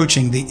fast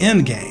approaching the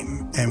end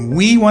game, and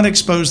we want to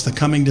expose the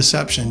coming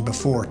deception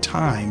before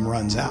time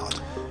runs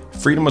out.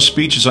 Freedom of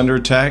speech is under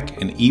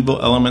attack, and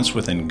evil elements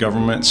within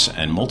governments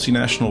and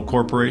multinational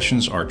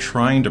corporations are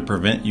trying to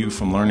prevent you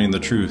from learning the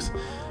truth.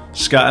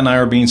 Scott and I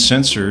are being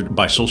censored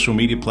by social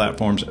media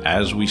platforms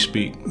as we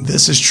speak.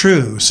 This is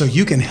true, so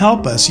you can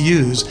help us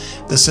use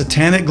the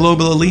satanic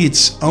global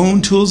elite's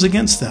own tools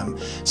against them.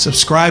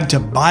 Subscribe to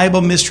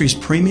Bible Mysteries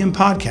Premium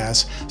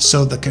Podcast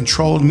so the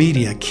controlled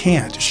media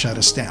can't shut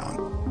us down.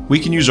 We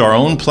can use our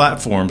own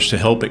platforms to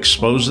help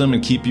expose them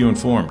and keep you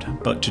informed.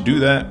 But to do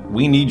that,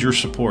 we need your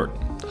support.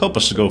 Help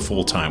us to go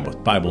full-time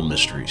with Bible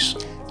Mysteries.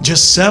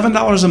 Just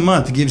 $7 a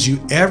month gives you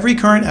every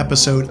current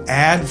episode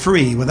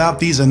ad-free without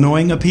these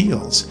annoying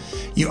appeals.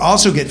 You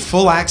also get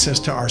full access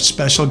to our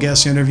special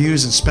guest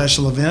interviews and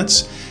special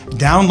events,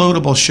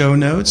 downloadable show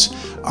notes,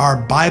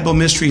 our Bible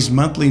Mysteries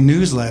monthly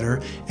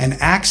newsletter, and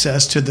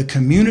access to the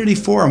community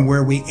forum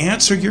where we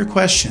answer your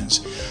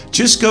questions.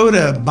 Just go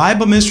to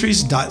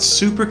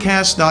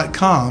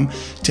BibleMysteries.supercast.com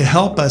to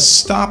help us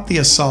stop the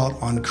assault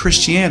on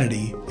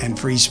Christianity and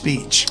free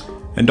speech.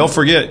 And don't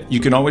forget, you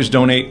can always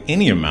donate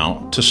any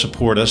amount to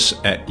support us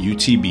at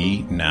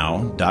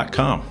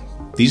utbnow.com.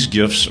 These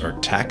gifts are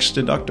tax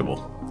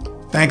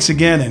deductible. Thanks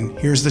again, and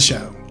here's the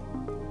show.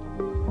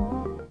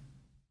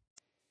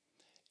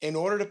 In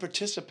order to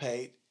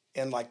participate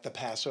in like the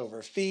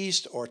Passover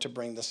feast or to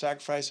bring the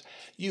sacrifice,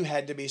 you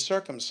had to be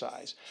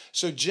circumcised.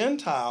 So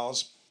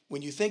Gentiles,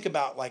 when you think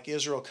about like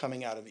Israel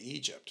coming out of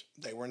Egypt,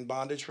 they were in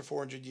bondage for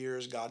 400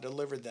 years, God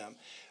delivered them.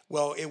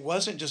 Well, it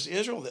wasn't just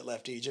Israel that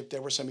left Egypt.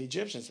 There were some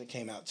Egyptians that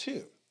came out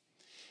too,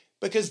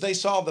 because they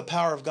saw the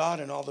power of God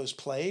in all those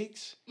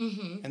plagues.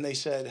 And they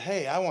said,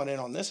 hey, I want in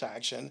on this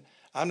action.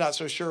 I'm not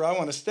so sure I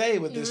want to stay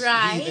with this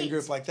heathen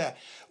group like that.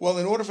 Well,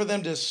 in order for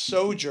them to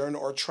sojourn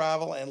or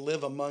travel and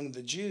live among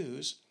the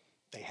Jews,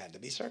 they had to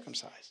be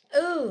circumcised.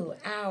 Ooh,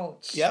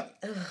 ouch. Yep.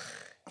 Ugh.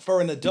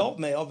 For an adult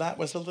male, that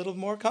was a little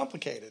more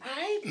complicated.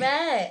 I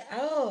bet.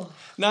 Oh.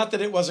 Not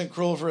that it wasn't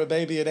cruel for a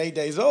baby at 8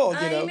 days old,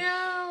 you know. I know.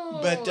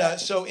 But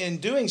so in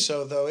doing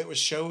so, though,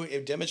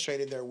 it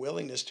demonstrated their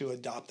willingness to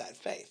adopt that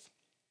faith,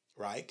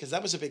 right? Because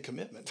that was a big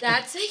commitment.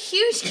 That's a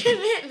huge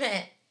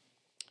commitment.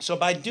 So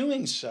by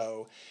doing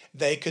so,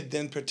 they could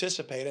then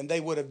participate, and they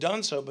would have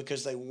done so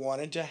because they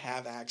wanted to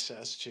have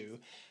access to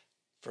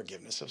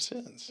forgiveness of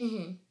sins,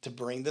 to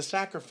bring the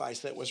sacrifice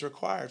that was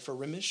required for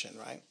remission,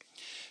 right?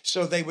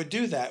 So they would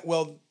do that.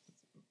 Well,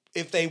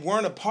 if they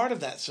weren't a part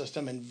of that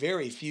system, and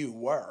very few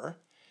were,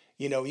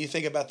 you know, you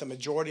think about the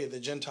majority of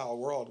the Gentile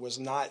world was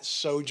not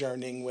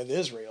sojourning with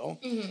Israel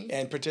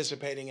and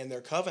participating in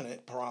their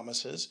covenant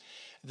promises.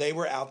 They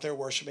were out there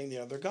worshiping the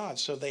other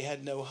gods. So they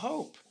had no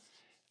hope.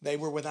 They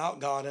were without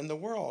God in the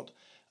world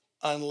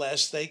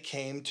unless they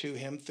came to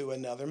him through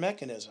another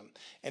mechanism.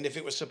 And if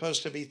it was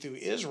supposed to be through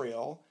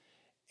Israel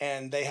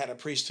and they had a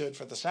priesthood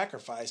for the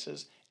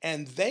sacrifices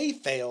and they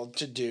failed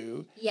to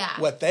do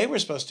what they were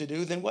supposed to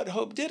do, then what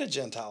hope did a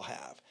Gentile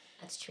have?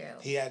 That's true.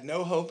 He had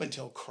no hope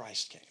until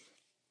Christ came.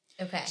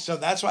 Okay. So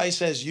that's why he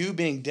says, you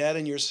being dead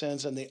in your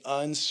sins and the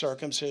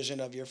uncircumcision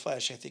of your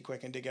flesh hath he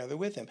quickened together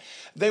with him.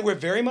 They were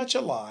very much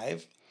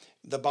alive.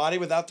 The body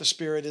without the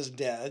spirit is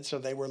dead. So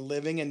they were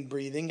living and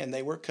breathing, and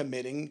they were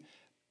committing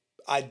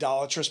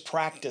idolatrous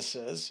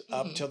practices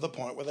up to the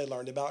point where they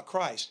learned about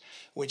Christ,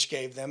 which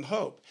gave them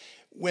hope.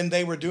 When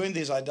they were doing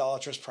these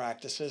idolatrous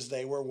practices,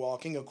 they were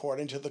walking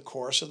according to the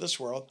course of this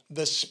world,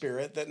 the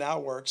spirit that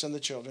now works in the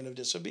children of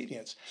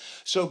disobedience.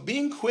 So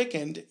being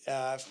quickened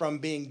from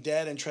being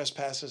dead in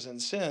trespasses and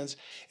sins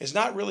is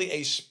not really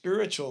a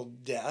spiritual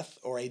death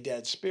or a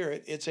dead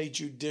spirit. It's a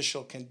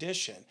judicial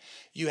condition.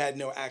 You had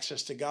no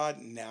access to God.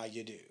 Now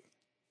you do.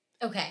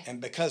 Okay. And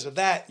because of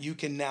that, you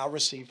can now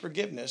receive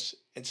forgiveness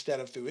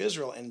instead of through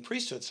Israel and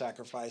priesthood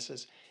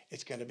sacrifices.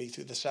 It's going to be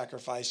through the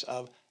sacrifice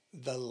of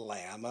the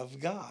Lamb of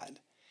God,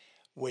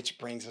 which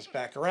brings us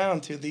back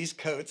around to these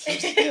coats of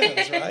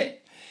skins,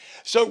 right?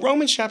 So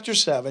Romans chapter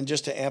 7,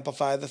 just to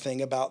amplify the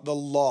thing about the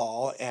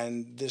law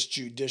and this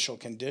judicial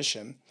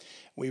condition,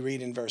 we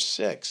read in verse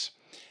 6,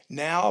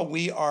 now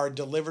we are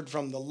delivered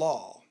from the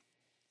law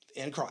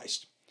in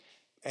Christ.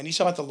 And he's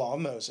talking about the law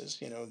of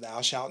Moses,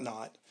 thou shalt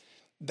not,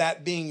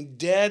 that being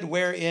dead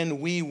wherein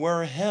we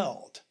were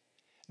held,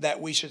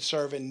 that we should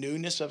serve in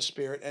newness of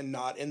spirit and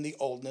not in the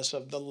oldness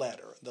of the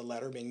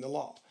letter being the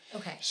law.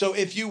 Okay. So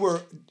if you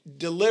were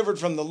delivered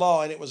from the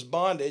law and it was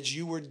bondage,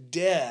 you were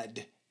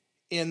dead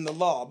in the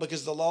law,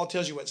 because the law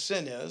tells you what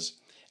sin is,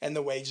 and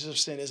the wages of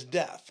sin is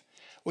death.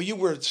 Well, you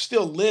were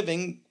still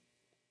living,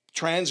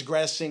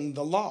 transgressing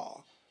the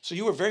law. So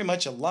you were very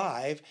much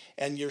alive,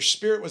 and your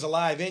spirit was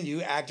alive in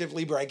you,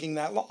 actively breaking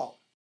that law.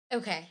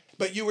 Okay.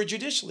 But you were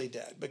judicially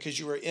dead because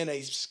you were in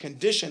a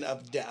condition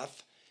of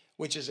death,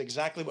 which is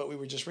exactly what we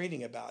were just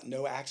reading about.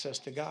 No access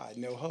to God,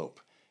 no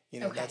hope.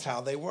 That's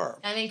how they were.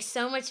 That makes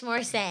so much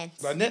more sense.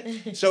 Doesn't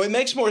it? So it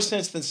makes more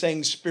sense than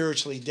saying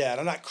spiritually dead.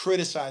 I'm not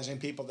criticizing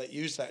people that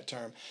use that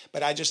term,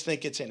 but I just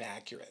think it's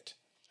inaccurate.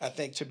 I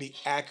think to be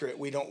accurate,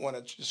 we don't want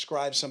to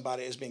describe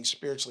somebody as being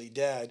spiritually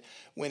dead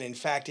when in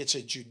fact it's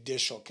a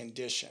judicial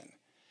condition,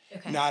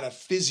 not a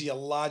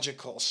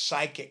physiological,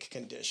 psychic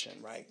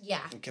condition, right?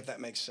 Yeah. Okay, if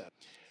that makes sense.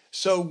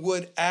 So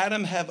would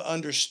Adam have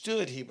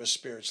understood he was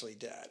spiritually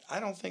dead? I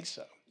don't think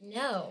so.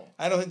 No.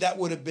 I don't think that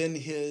would have been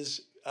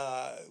his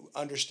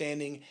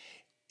understanding.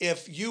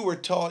 If you were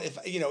taught,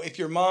 if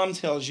your mom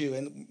tells you,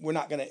 and we're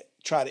not going to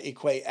try to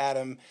equate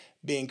Adam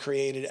being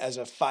created as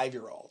a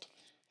 5-year-old,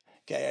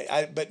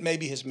 okay, but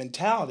maybe his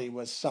mentality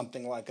was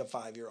something like a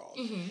 5-year-old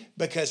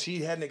because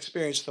he hadn't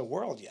experienced the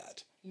world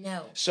yet.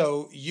 No.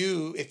 So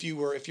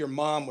if your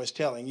mom was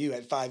telling you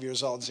at 5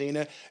 years old,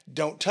 Zena,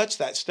 don't touch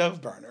that stove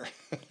burner.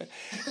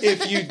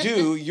 If you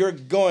do, you're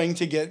going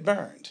to get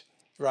burned.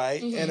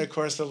 Right? And of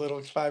course, the little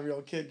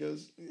 5-year-old kid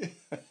goes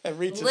and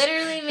reaches.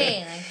 Literally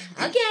me.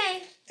 Like,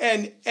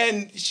 okay.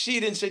 And she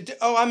didn't say,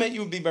 oh, I meant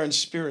you would be burned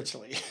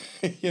spiritually.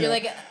 You're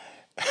like,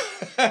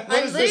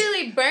 I'm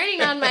literally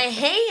burning on my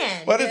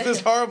hand. What is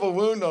this horrible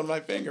wound on my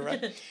finger,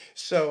 right?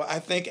 So I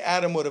think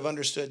Adam would have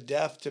understood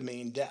death to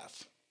mean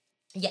death.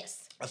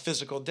 Yes. A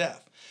physical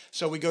death.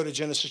 So we go to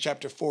Genesis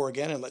chapter 4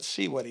 again, and let's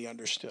see what he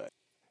understood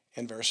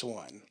in verse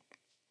 1.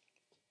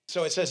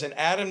 So it says, and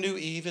Adam knew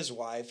Eve, his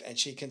wife, and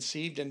she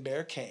conceived and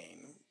bare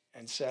Cain,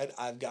 and said,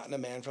 I've gotten a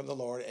man from the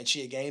Lord, and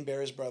she again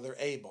bare his brother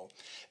Abel.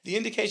 The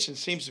indication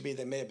seems to be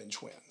they may have been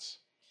twins.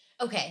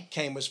 Okay.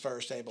 Cain was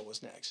first, Abel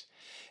was next.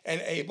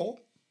 And Abel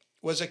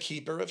was a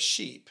keeper of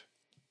sheep,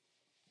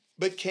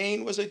 but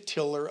Cain was a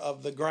tiller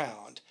of the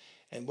ground.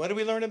 And what do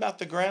we learn about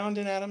the ground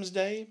in Adam's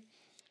day?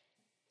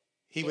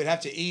 He would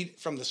have to eat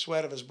from the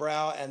sweat of his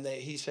brow, and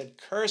he said,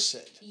 curse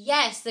it.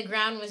 Yes, the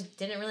ground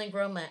didn't really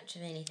grow much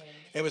of anything.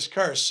 It was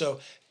cursed. So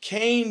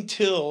Cain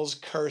tills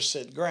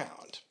cursed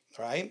ground,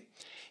 right?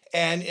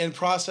 And in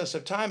process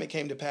of time, it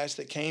came to pass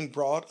that Cain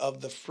brought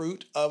of the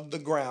fruit of the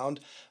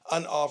ground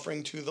an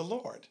offering to the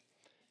Lord.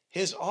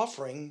 His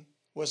offering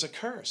was a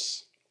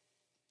curse,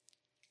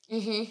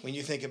 when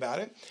you think about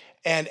it.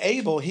 And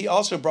Abel, he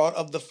also brought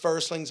of the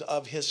firstlings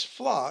of his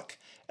flock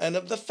and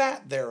of the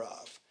fat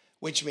thereof,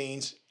 which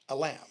means a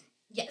lamb.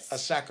 Yes. A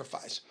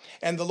sacrifice.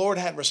 And the Lord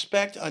had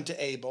respect unto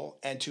Abel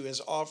and to his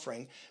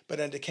offering, but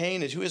unto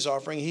Cain and to his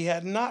offering he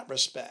had not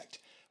respect.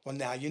 Well,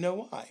 now you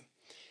know why.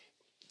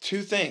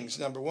 2 things.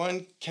 Number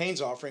 1, Cain's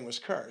offering was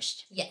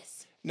cursed.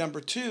 Yes. Number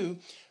 2,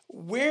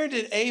 where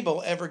did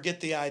Abel ever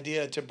get the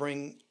idea to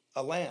bring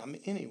a lamb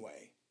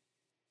anyway?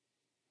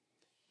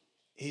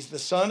 He's the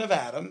son of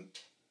Adam,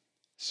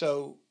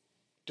 so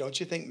don't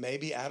you think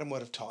maybe Adam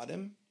would have taught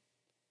him?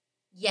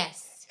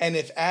 Yes. And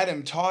if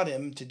Adam taught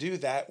him to do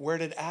that, where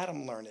did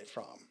Adam learn it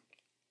from?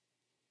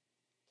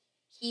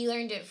 He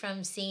learned it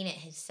from seeing it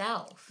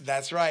himself.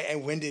 That's right.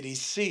 And when did he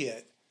see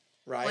it?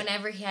 Right?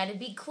 Whenever he had to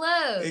be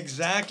clothed.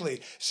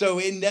 Exactly. So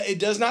it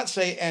does not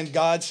say, and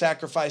God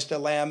sacrificed a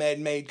lamb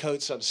and made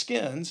coats of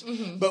skins,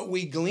 but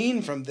we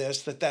glean from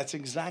this that that's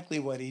exactly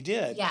what he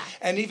did. Yeah.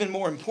 And even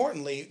more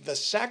importantly, the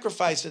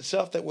sacrifice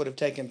itself that would have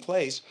taken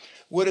place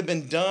would have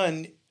been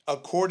done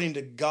according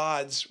to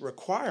God's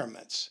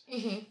requirements.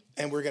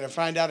 And we're going to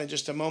find out in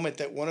just a moment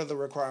that one of the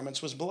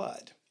requirements was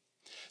blood.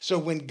 So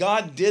when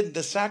God did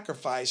the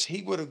sacrifice,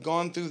 he would have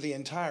gone through the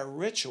entire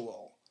ritual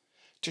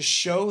to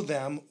show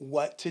them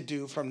what to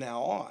do from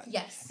now on.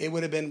 Yes. It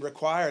would have been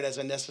required as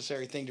a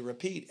necessary thing to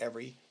repeat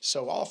every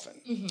so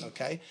often.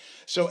 Okay?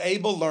 So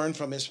Abel learned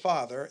from his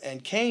father,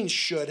 and Cain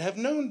should have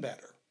known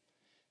better.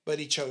 But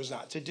he chose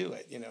not to do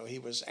it. He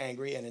was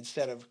angry, and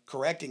instead of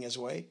correcting his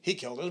way, he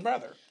killed his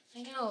brother.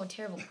 I know,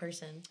 terrible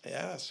person.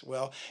 Yes,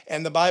 well,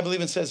 and the Bible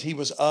even says he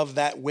was of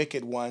that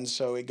wicked one,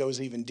 so it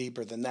goes even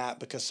deeper than that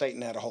because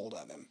Satan had a hold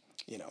of him,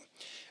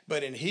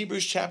 But in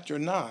Hebrews chapter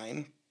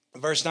 9,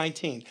 verse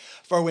 19,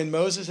 for when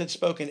Moses had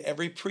spoken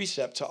every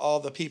precept to all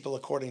the people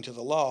according to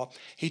the law,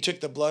 he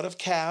took the blood of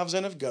calves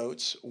and of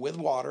goats with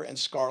water and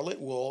scarlet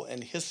wool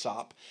and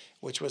hyssop,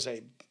 which was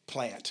a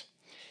plant,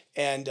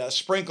 and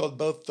sprinkled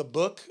both the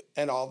book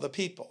and all the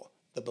people,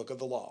 the book of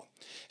the law,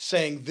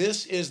 saying,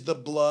 this is the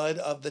blood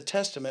of the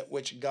testament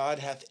which God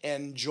hath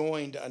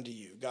enjoined unto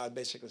you. God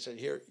basically said,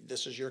 here,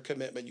 this is your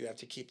commitment. You have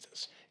to keep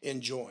this.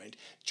 Enjoined.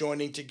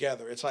 Joining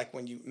together. It's like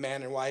when you,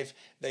 man and wife,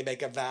 they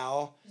make a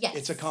vow. Yes.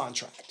 It's a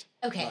contract.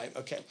 Okay. Right?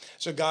 Okay.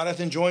 So God hath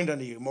enjoined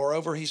unto you.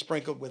 Moreover, he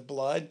sprinkled with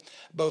blood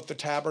both the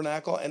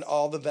tabernacle and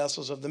all the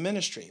vessels of the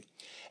ministry.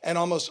 And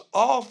almost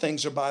all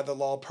things are by the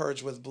law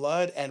purged with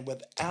blood, and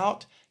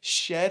without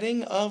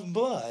shedding of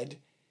blood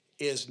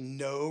is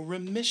no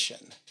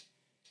remission,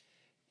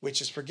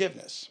 which is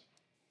forgiveness.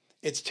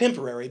 It's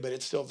temporary, but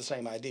it's still the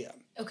same idea.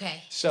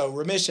 Okay. So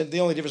remission,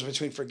 the only difference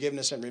between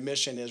forgiveness and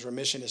remission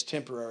is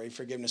temporary,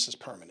 forgiveness is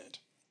permanent.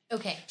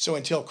 Okay. So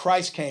until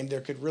Christ came,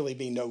 there could really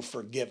be no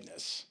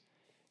forgiveness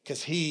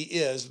because he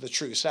is the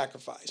true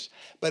sacrifice.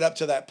 But up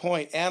to that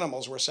point,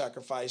 animals were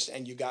sacrificed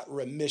and you got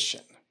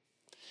remission,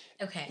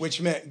 Okay.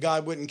 which meant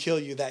God wouldn't kill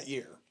you that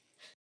year.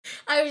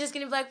 I was just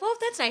going to be like, well,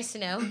 that's nice to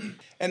know.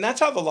 And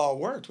that's how the law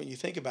worked when you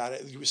think about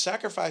it.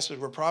 Sacrifices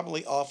were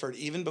probably offered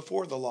even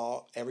before the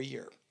law every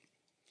year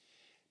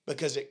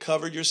because it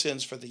covered your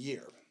sins for the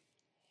year.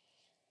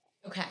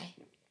 Okay.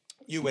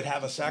 You would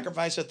have a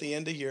sacrifice at the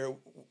end of the year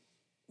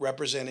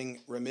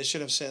representing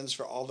remission of sins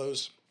for all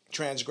those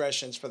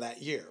transgressions for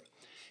that year.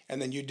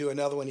 And then you do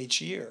another one each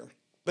year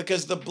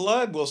because the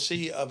blood we'll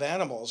see of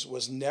animals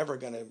was never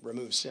going to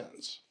remove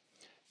sins,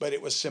 but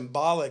it was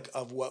symbolic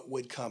of what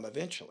would come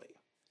eventually.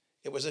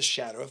 It was a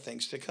shadow of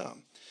things to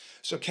come.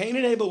 So Cain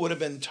and Abel would have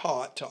been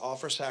taught to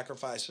offer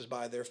sacrifices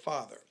by their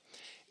father.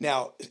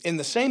 Now, in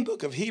the same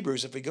book of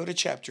Hebrews, if we go to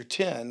chapter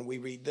 10, we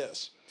read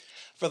this.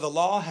 For the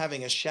law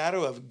having a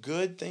shadow of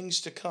good things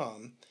to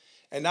come,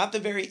 and not the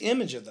very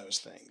image of those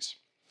things,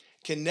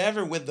 can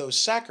never with those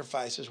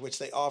sacrifices which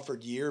they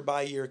offered year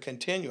by year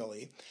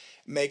continually,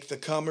 make the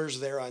comers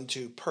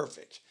thereunto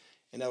perfect.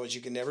 In other words,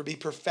 you can never be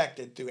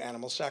perfected through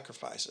animal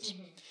sacrifices.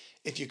 Mm-hmm.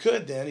 If you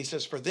could, then, he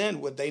says, for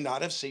then would they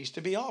not have ceased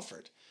to be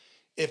offered.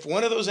 If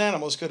one of those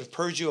animals could have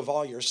purged you of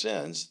all your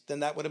sins, then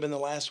that would have been the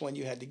last one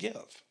you had to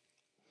give.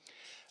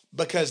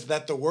 Because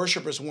that the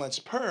worshipers once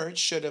purged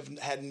should have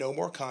had no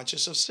more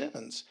conscience of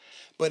sins.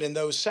 But in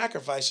those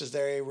sacrifices,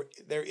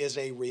 there is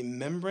a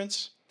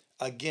remembrance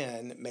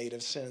again made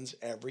of sins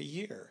every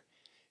year.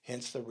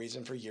 Hence the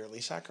reason for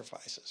yearly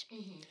sacrifices.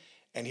 Mm-hmm.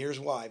 And here's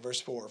why, verse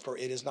 4, for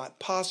it is not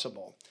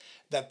possible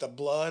that the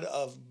blood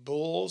of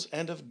bulls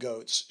and of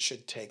goats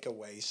should take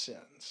away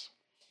sins.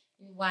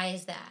 Why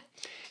is that?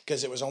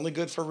 Because it was only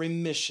good for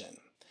remission.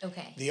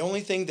 Okay. The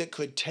only thing that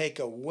could take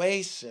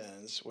away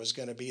sins was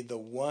going to be the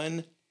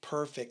one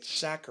perfect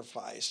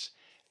sacrifice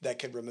that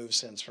could remove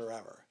sins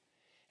forever.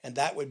 And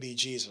that would be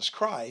Jesus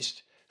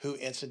Christ, who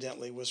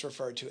incidentally was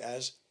referred to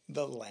as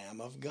the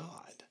Lamb of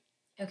God.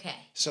 Okay.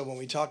 So when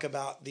we talk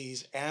about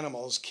these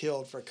animals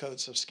killed for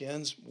coats of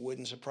skins,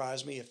 wouldn't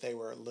surprise me if they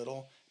were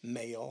little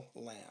male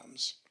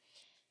lambs.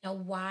 Now,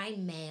 why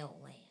male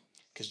lamb?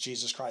 Because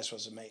Jesus Christ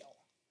was a male.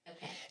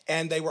 Okay.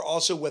 And they were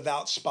also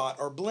without spot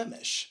or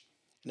blemish.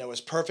 And it was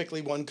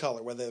perfectly one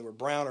color. Whether they were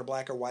brown or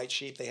black or white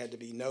sheep, they had to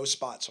be no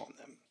spots on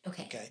them.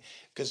 Okay.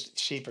 Because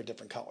sheep are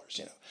different colors,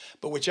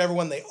 But whichever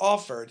one they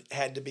offered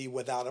had to be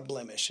without a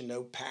blemish and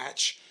no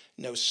patch,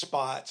 no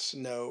spots,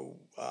 no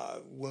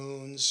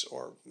wounds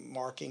or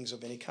markings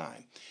of any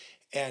kind.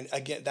 And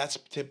again, that's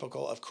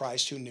typical of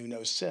Christ who knew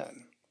no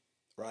sin,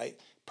 right?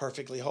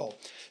 Perfectly whole.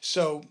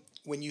 So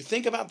when you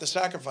think about the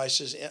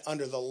sacrifices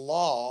under the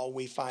law,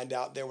 we find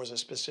out there was a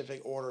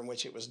specific order in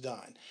which it was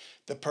done.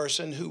 The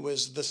person who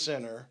was the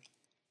sinner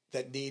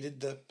that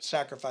needed the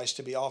sacrifice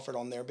to be offered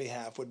on their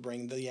behalf would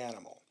bring the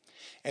animal.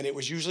 And it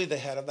was usually the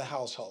head of the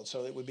household.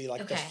 So it would be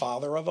like the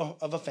father of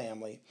a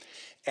family.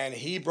 And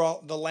he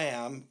brought the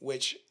lamb,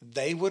 which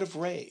they would have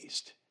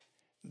raised.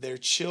 Their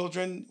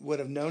children would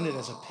have known it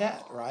as a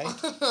pet, right?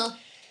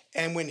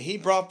 And when he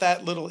brought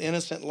that little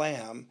innocent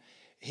lamb,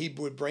 he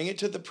would bring it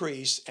to the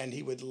priest and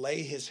he would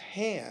lay his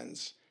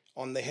hands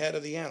on the head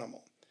of the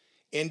animal,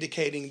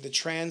 indicating the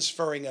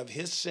transferring of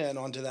his sin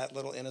onto that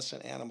little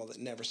innocent animal that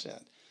never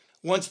sinned.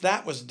 Once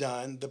that was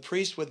done, the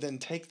priest would then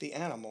take the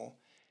animal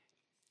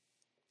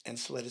and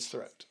slit its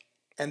throat.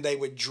 And they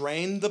would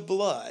drain the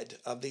blood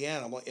of the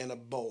animal in a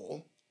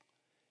bowl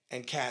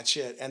and catch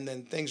it. And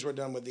then things were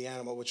done with the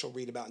animal, which we'll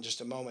read about in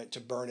just a moment, to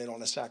burn it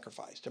on a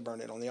sacrifice, to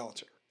burn it on the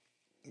altar.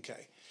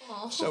 Okay.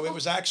 Aww. So it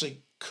was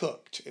actually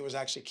cooked. It was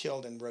actually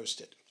killed and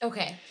roasted.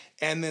 Okay.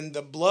 And then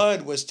the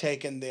blood was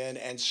taken then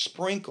and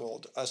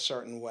sprinkled a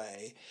certain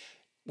way,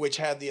 which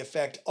had the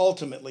effect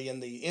ultimately in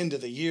the end of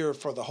the year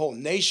for the whole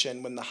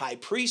nation. When the high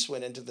priest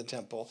went into the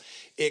temple,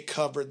 it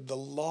covered the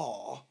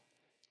law,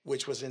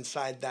 which was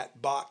inside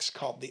that box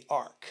called the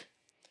Ark.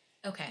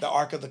 Okay. The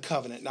Ark of the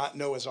Covenant, not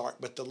Noah's Ark,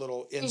 but the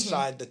little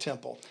inside the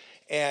temple.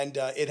 And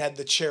it had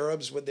the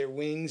cherubs with their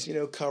wings,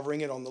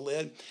 covering it on the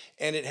lid.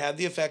 And it had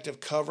the effect of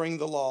covering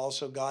the law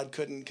so God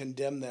couldn't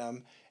condemn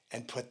them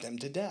and put them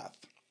to death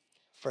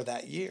for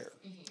that year.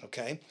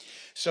 Okay?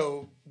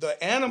 So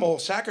the animal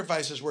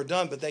sacrifices were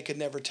done, but they could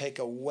never take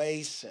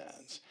away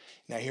sins.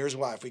 Now here's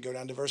why. If we go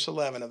down to verse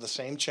 11 of the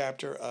same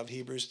chapter of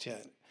Hebrews 10.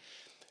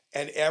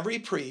 And every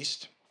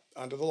priest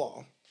under the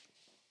law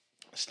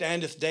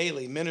standeth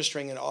daily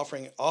ministering and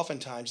offering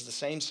oftentimes the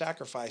same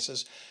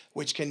sacrifices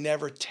which can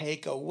never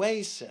take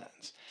away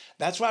sins.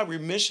 That's why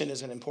remission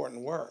is an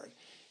important word,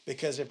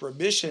 because if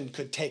remission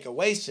could take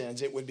away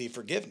sins, it would be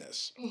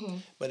forgiveness,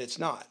 but it's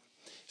not.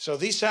 So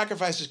these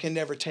sacrifices can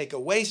never take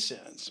away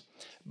sins.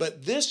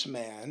 But this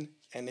man,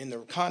 and in the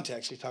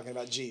context, he's talking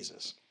about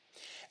Jesus,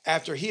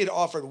 after he had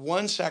offered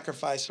one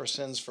sacrifice for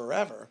sins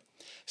forever,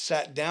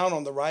 sat down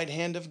on the right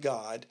hand of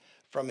God,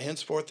 from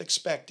henceforth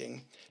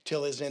expecting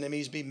till his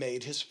enemies be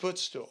made his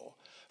footstool.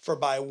 For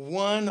by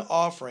one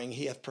offering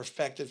he hath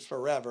perfected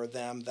forever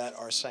them that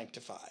are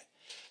sanctified.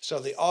 So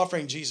the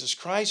offering Jesus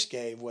Christ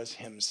gave was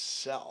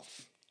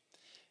himself,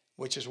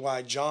 which is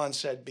why John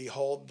said,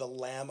 behold the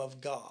Lamb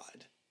of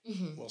God.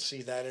 We'll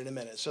see that in a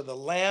minute. So the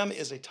Lamb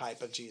is a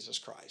type of Jesus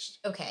Christ.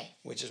 Okay.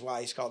 Which is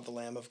why he's called the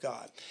Lamb of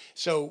God.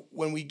 So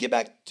when we get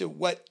back to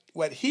what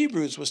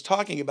Hebrews was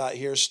talking about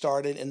here,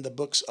 started in the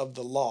books of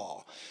the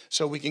law.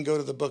 So we can go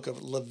to the book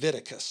of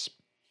Leviticus.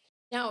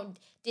 Now,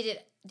 did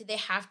they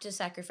have to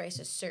sacrifice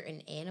a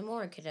certain animal,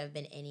 or could it have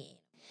been any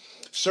animal?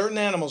 Certain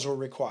animals were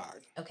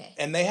required. Okay.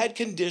 And they had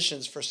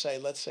conditions for, say,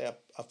 let's say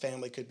a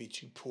family could be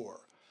too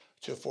poor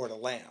to afford a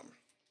lamb.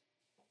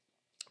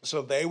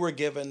 So they were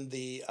given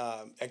the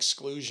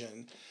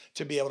exclusion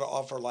to be able to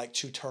offer like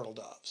 2 turtle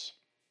doves.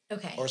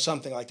 Okay. Or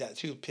something like that,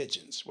 2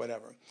 pigeons,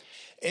 whatever.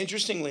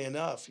 Interestingly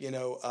enough,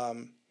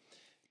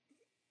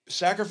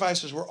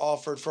 sacrifices were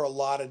offered for a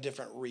lot of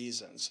different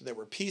reasons. There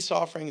were peace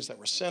offerings, there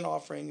were sin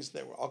offerings,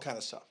 there were all kind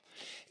of stuff.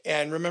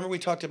 And remember we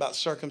talked about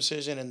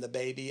circumcision, and the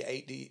baby,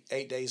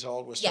 8 days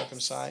old, was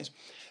circumcised?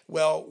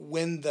 Well,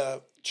 when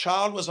the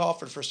child was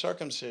offered for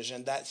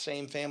circumcision, that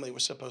same family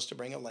was supposed to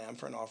bring a lamb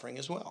for an offering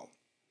as well.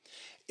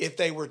 If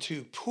they were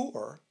too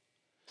poor,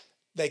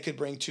 they could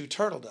bring 2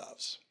 turtle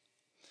doves.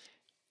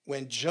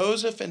 When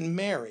Joseph and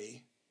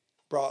Mary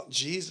brought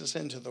Jesus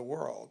into the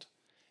world,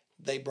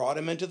 they brought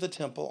him into the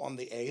temple on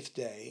the 8th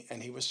day,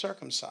 and he was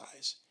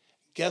circumcised.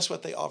 Guess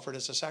what they offered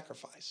as a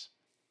sacrifice?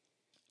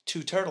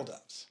 2 turtle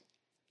doves.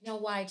 Now,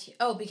 why 2?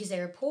 Oh, because they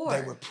were poor.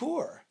 They were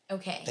poor.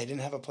 Okay. They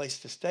didn't have a place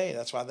to stay.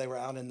 That's why they were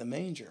out in the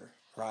manger,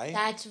 right?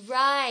 That's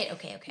right.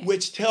 Okay.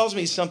 Which tells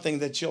me something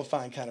that you'll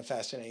find kind of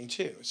fascinating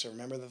too. So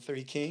remember the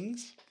 3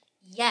 kings?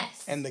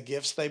 Yes. And the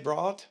gifts they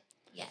brought?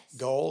 Yes.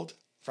 Gold,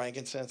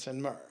 frankincense,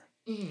 and myrrh.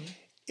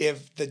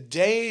 If the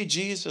day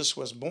Jesus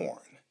was born,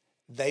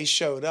 they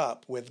showed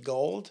up with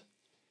gold,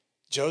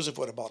 Joseph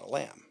would have bought a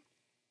lamb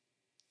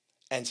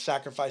and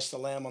sacrificed the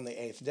lamb on the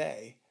 8th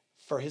day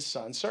for his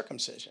son's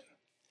circumcision.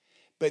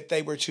 But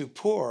they were too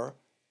poor.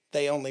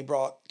 They only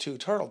brought 2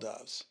 turtle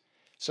doves.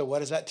 So what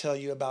does that tell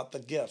you about the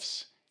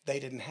gifts? They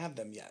didn't have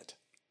them yet.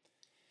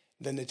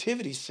 The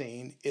nativity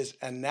scene is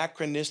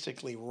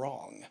anachronistically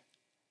wrong.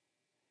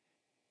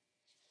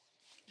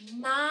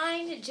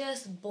 Mind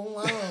just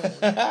blown.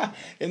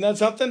 Isn't that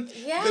something?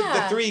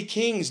 Yeah. The 3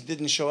 kings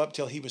didn't show up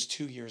till he was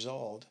 2 years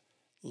old,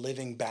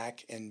 living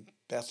back in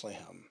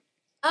Bethlehem.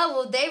 Oh,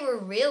 well, they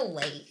were real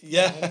late.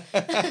 Yeah.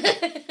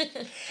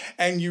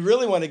 And you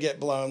really want to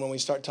get blown when we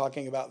start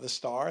talking about the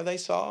star they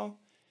saw.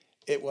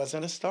 It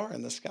wasn't a star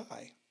in the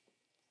sky.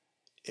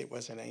 It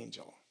was an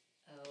angel.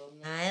 Oh,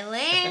 my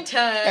lanterns.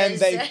 And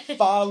they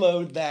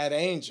followed that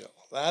angel.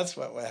 That's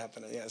what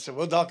happened. Yeah, so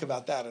we'll talk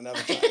about that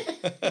another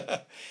time.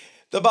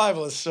 The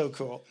Bible is so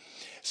cool.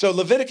 So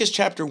Leviticus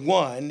chapter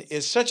 1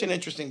 is such an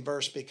interesting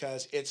verse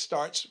because it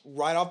starts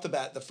right off the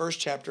bat, the first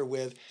chapter,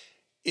 with,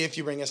 if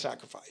you bring a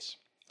sacrifice.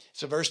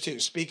 So verse 2,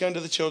 speak unto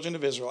the children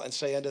of Israel and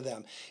say unto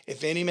them,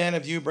 if any man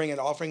of you bring an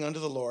offering unto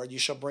the Lord, you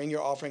shall bring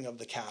your offering of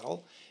the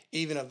cattle,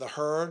 even of the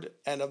herd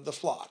and of the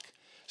flock.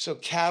 So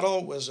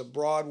cattle was a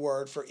broad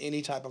word for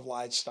any type of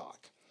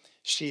livestock.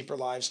 Sheep are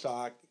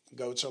livestock,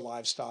 goats are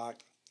livestock,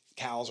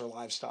 cows are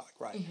livestock,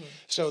 right?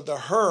 So the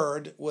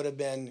herd would have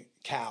been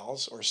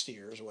cows or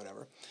steers or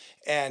whatever,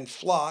 and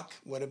flock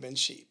would have been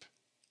sheep.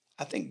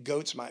 I think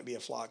goats might be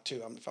a flock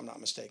too, if I'm not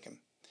mistaken.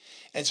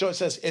 And so it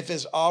says, if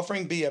his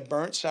offering be a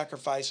burnt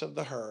sacrifice of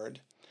the herd,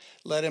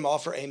 let him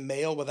offer a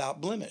male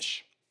without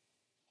blemish.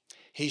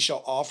 He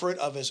shall offer it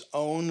of his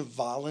own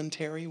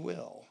voluntary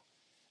will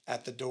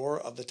at the door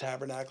of the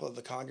tabernacle of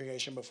the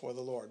congregation before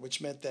the Lord,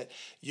 which meant that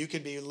you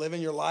could be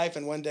living your life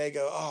and one day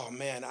go, oh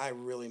man, I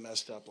really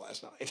messed up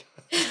last night.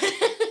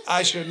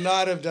 I should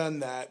not have done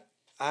that.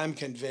 I'm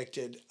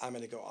convicted. I'm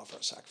going to go offer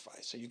a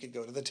sacrifice. So you could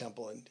go to the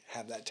temple and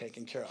have that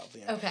taken care of.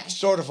 You know? Okay.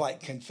 Sort of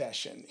like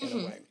confession in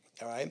a way.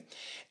 All right.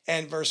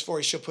 And verse 4,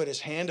 he shall put his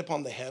hand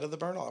upon the head of the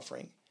burnt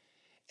offering,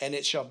 and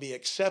it shall be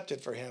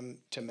accepted for him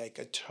to make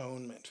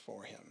atonement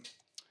for him.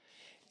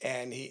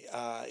 And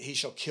he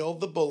shall kill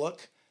the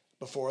bullock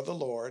before the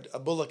Lord. A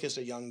bullock is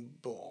a young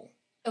bull.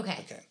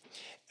 Okay.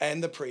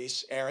 And the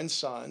priests, Aaron's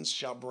sons,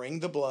 shall bring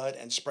the blood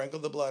and sprinkle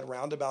the blood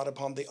round about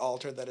upon the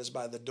altar that is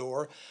by the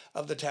door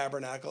of the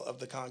tabernacle of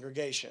the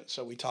congregation.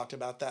 So we talked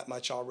about that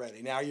much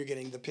already. Now you're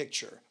getting the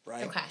picture,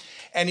 right? Okay.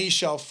 And he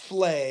shall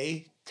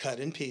flay, cut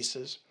in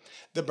pieces,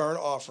 the burnt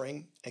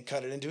offering and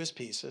cut it into his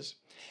pieces.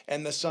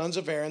 And the sons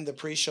of Aaron, the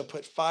priest, shall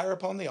put fire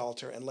upon the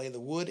altar and lay the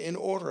wood in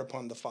order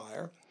upon the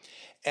fire.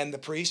 And the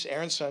priest,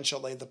 Aaron's son, shall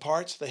lay the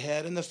parts, the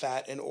head, and the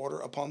fat in order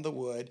upon the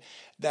wood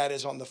that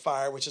is on the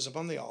fire, which is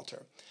upon the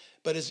altar.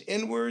 But his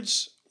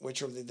inwards,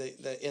 which are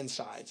the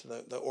insides,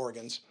 the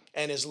organs,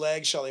 and his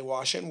legs shall he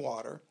wash in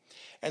water.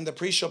 And the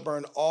priest shall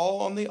burn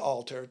all on the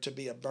altar to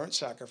be a burnt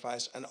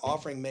sacrifice, an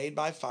offering made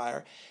by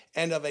fire,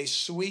 and of a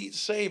sweet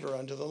savor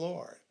unto the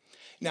Lord.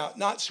 Now,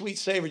 not sweet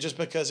savor just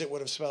because it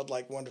would have smelled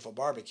like wonderful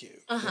barbecue,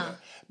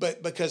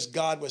 but because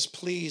God was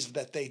pleased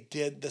that they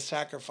did the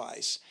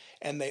sacrifice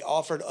and they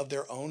offered of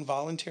their own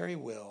voluntary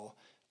will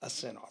a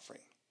sin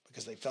offering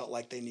because they felt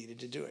like they needed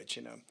to do it,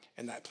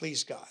 and that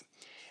pleased God.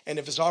 And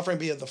if his offering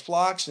be of the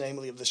flocks,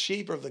 namely of the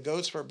sheep or of the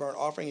goats for a burnt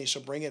offering, he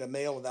shall bring it a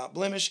male without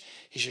blemish.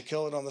 He shall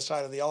kill it on the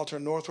side of the altar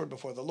northward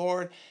before the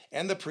Lord.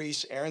 And the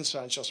priest, Aaron's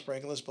son, shall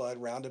sprinkle his blood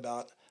round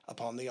about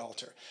upon the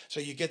altar. So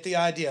you get the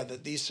idea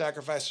that these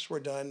sacrifices were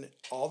done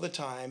all the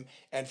time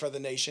and for the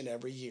nation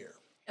every year.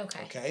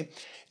 Okay.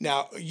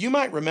 Now, you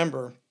might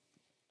remember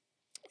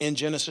in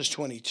Genesis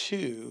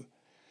 22,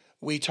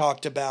 we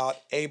talked about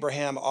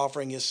Abraham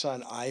offering his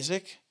son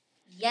Isaac.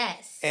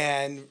 Yes.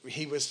 And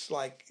he was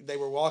like, they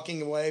were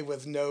walking away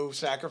with no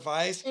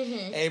sacrifice.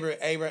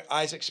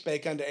 Isaac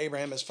spake unto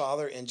Abraham his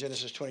father in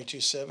Genesis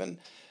 22:7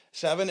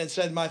 and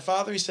said, My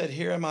father, he said,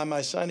 Here am I,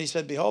 my son. He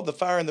said, Behold the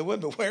fire and the wood,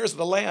 but where's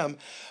the lamb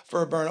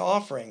for a burnt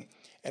offering?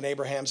 And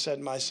Abraham said,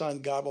 My son,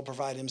 God will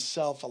provide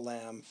himself a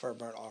lamb for a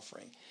burnt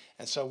offering.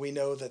 And so we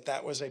know that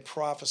that was a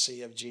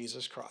prophecy of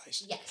Jesus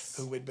Christ, yes,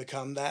 who would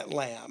become that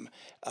lamb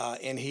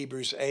in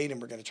Hebrews 8.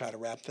 And we're going to try to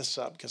wrap this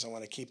up because I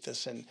want to keep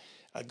this in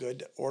a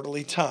good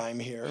orderly time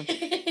here.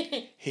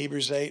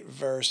 Hebrews 8,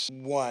 verse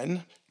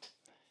 1.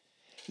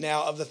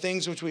 Now, of the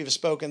things which we have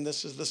spoken,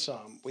 this is the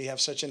sum. We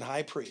have such an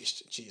high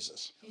priest,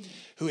 Jesus,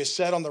 who is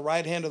set on the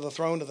right hand of the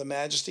throne of the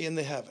majesty in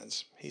the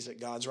heavens. He's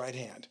at God's right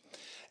hand.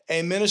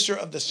 A minister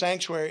of the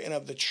sanctuary and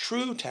of the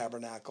true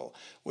tabernacle,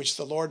 which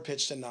the Lord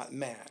pitched and not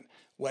man.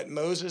 What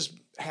Moses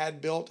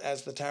had built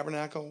as the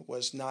tabernacle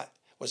was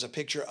a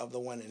picture of the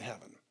one in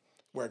heaven,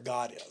 where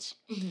God is.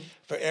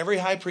 For every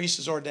high priest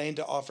is ordained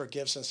to offer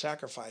gifts and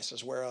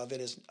sacrifices, whereof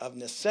it is of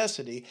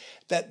necessity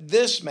that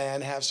this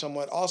man have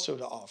somewhat also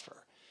to offer.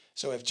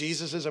 So if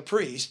Jesus is a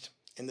priest,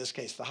 in this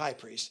case the high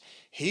priest,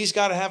 he's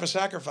got to have a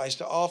sacrifice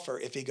to offer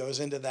if he goes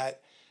into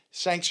that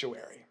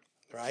sanctuary,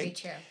 right?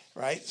 True.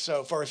 Right?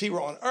 So for if he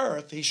were on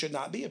earth, he should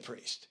not be a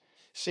priest,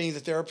 seeing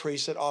that there are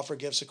priests that offer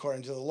gifts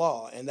according to the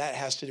law. And that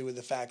has to do with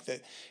the fact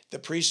that the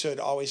priesthood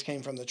always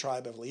came from the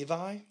tribe of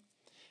Levi,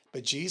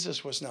 but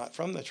Jesus was not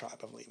from the tribe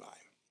of Levi.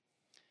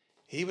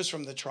 He was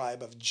from the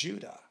tribe of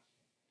Judah.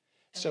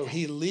 So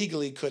he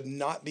legally could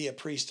not be a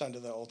priest under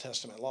the Old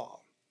Testament law.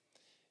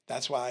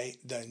 That's why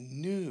the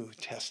New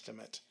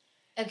Testament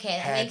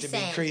had to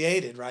be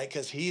created, right?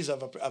 Because he's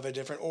of a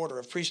different order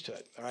of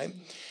priesthood, all right?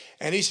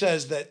 And he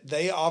says that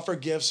they offer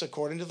gifts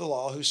according to the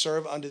law who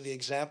serve under the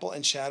example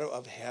and shadow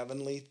of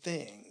heavenly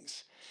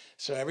things.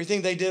 So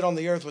everything they did on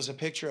the earth was a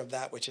picture of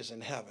that which is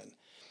in heaven.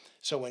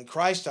 So when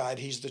Christ died,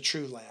 he's the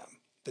true lamb,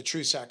 the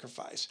true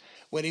sacrifice.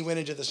 When he went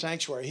into the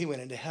sanctuary, he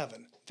went into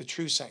heaven, the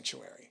true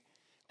sanctuary,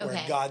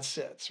 where God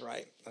sits,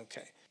 right?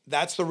 Okay.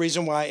 That's the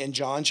reason why in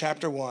John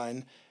chapter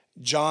 1,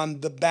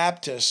 John the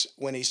Baptist,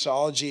 when he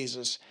saw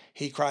Jesus,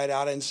 he cried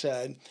out and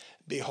said,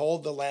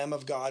 Behold the Lamb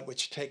of God,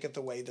 which taketh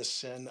away the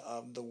sin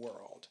of the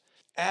world.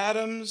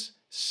 Adam's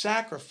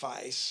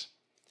sacrifice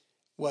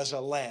was a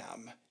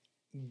lamb.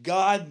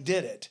 God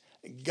did it.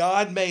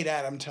 God made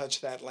Adam touch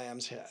that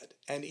lamb's head,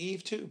 and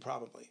Eve too,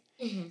 probably,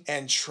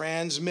 and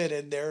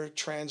transmitted their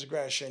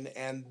transgression.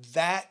 And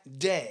that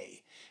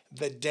day,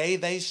 the day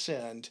they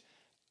sinned,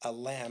 a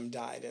lamb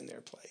died in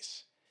their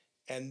place.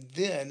 And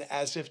then,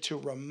 as if to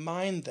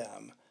remind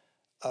them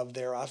of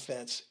their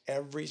offense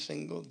every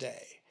single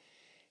day,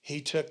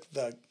 he took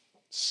the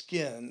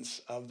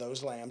skins of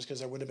those lambs, because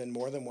there would have been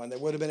more than one. There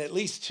would have been at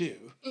least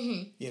two,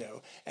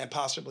 and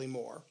possibly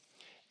more.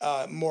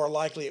 More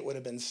likely it would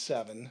have been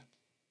 7,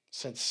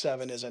 since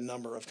 7 is a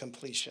number of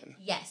completion.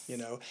 Yes.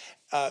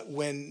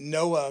 When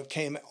Noah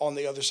came on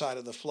the other side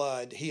of the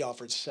flood, he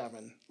offered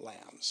 7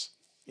 lambs.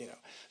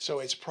 So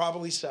it's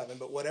probably 7,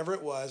 but whatever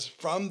it was,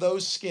 from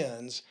those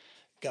skins,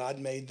 God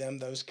made them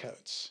those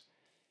coats.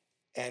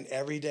 And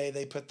every day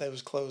they put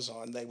those clothes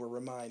on, they were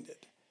reminded.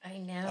 I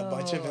know. A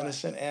bunch of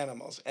innocent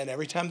animals. And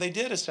every time they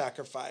did a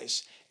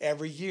sacrifice,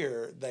 every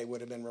year they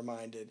would have been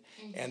reminded,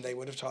 and they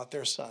would have taught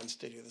their sons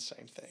to do the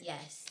same thing.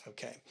 Yes.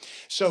 Okay.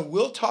 So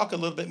we'll talk a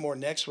little bit more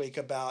next week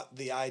about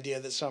the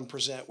idea that some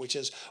present, which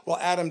is, well,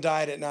 Adam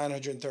died at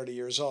 930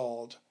 years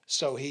old,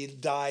 so he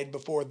died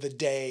before the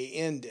day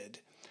ended.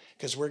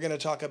 Because we're going to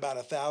talk about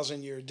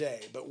 1,000-year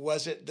day. But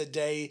was it the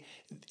day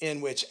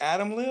in which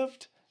Adam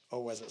lived,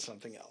 or was it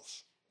something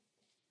else?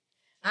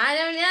 I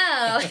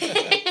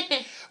don't know.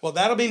 Well,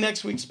 that'll be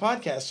next week's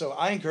podcast, so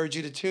I encourage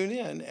you to tune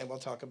in, and we'll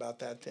talk about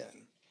that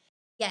then.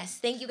 Yes,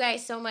 thank you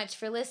guys so much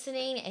for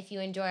listening. If you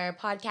enjoy our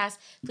podcast,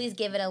 please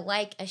give it a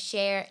like, a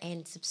share,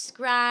 and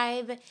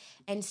subscribe.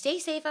 And stay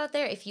safe out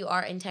there if you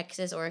are in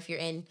Texas or if you're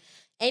in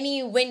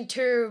any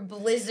winter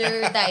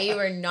blizzard that you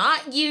are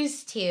not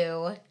used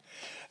to.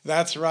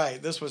 That's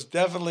right. This was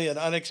definitely an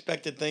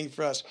unexpected thing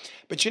for us.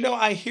 But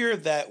I hear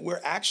that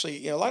we're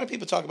actually, a lot of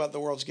people talk about the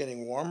world's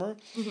getting warmer.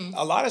 Mm-hmm.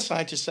 A lot of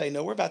scientists say,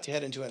 no, we're about to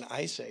head into an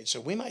ice age. So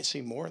we might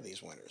see more of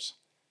these winters.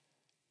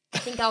 I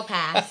think I'll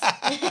pass.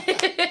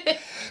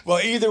 Well,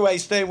 either way,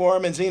 stay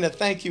warm. And Zena,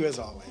 thank you as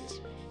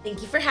always.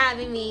 Thank you for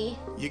having me.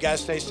 You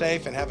guys stay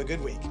safe and have a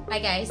good week. Bye,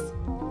 guys.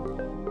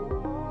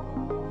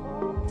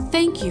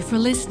 Thank you for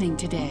listening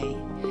today.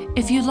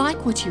 If you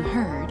like what you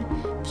heard,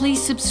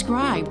 please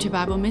subscribe to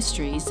Bible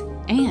Mysteries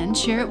and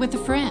share it with a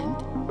friend.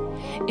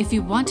 If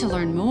you want to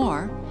learn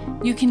more,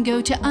 you can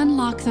go to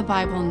Unlock the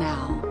Bible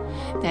Now.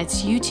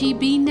 That's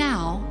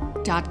utbnow.com.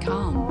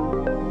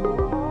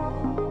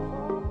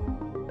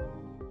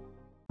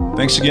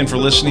 Thanks again for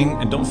listening,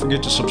 and don't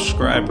forget to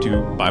subscribe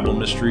to Bible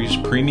Mysteries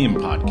Premium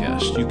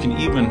Podcast. You can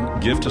even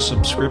gift a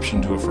subscription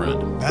to a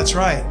friend. That's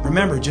right.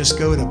 Remember, just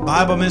go to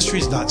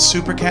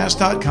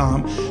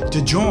BibleMysteries.supercast.com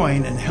to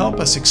join and help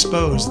us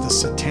expose the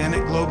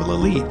satanic global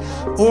elite,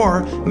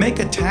 or make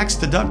a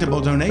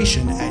tax-deductible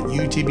donation at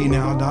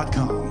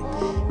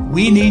utbnow.com.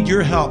 We need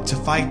your help to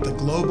fight the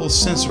global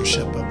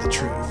censorship of the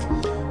truth.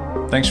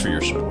 Thanks for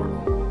your support.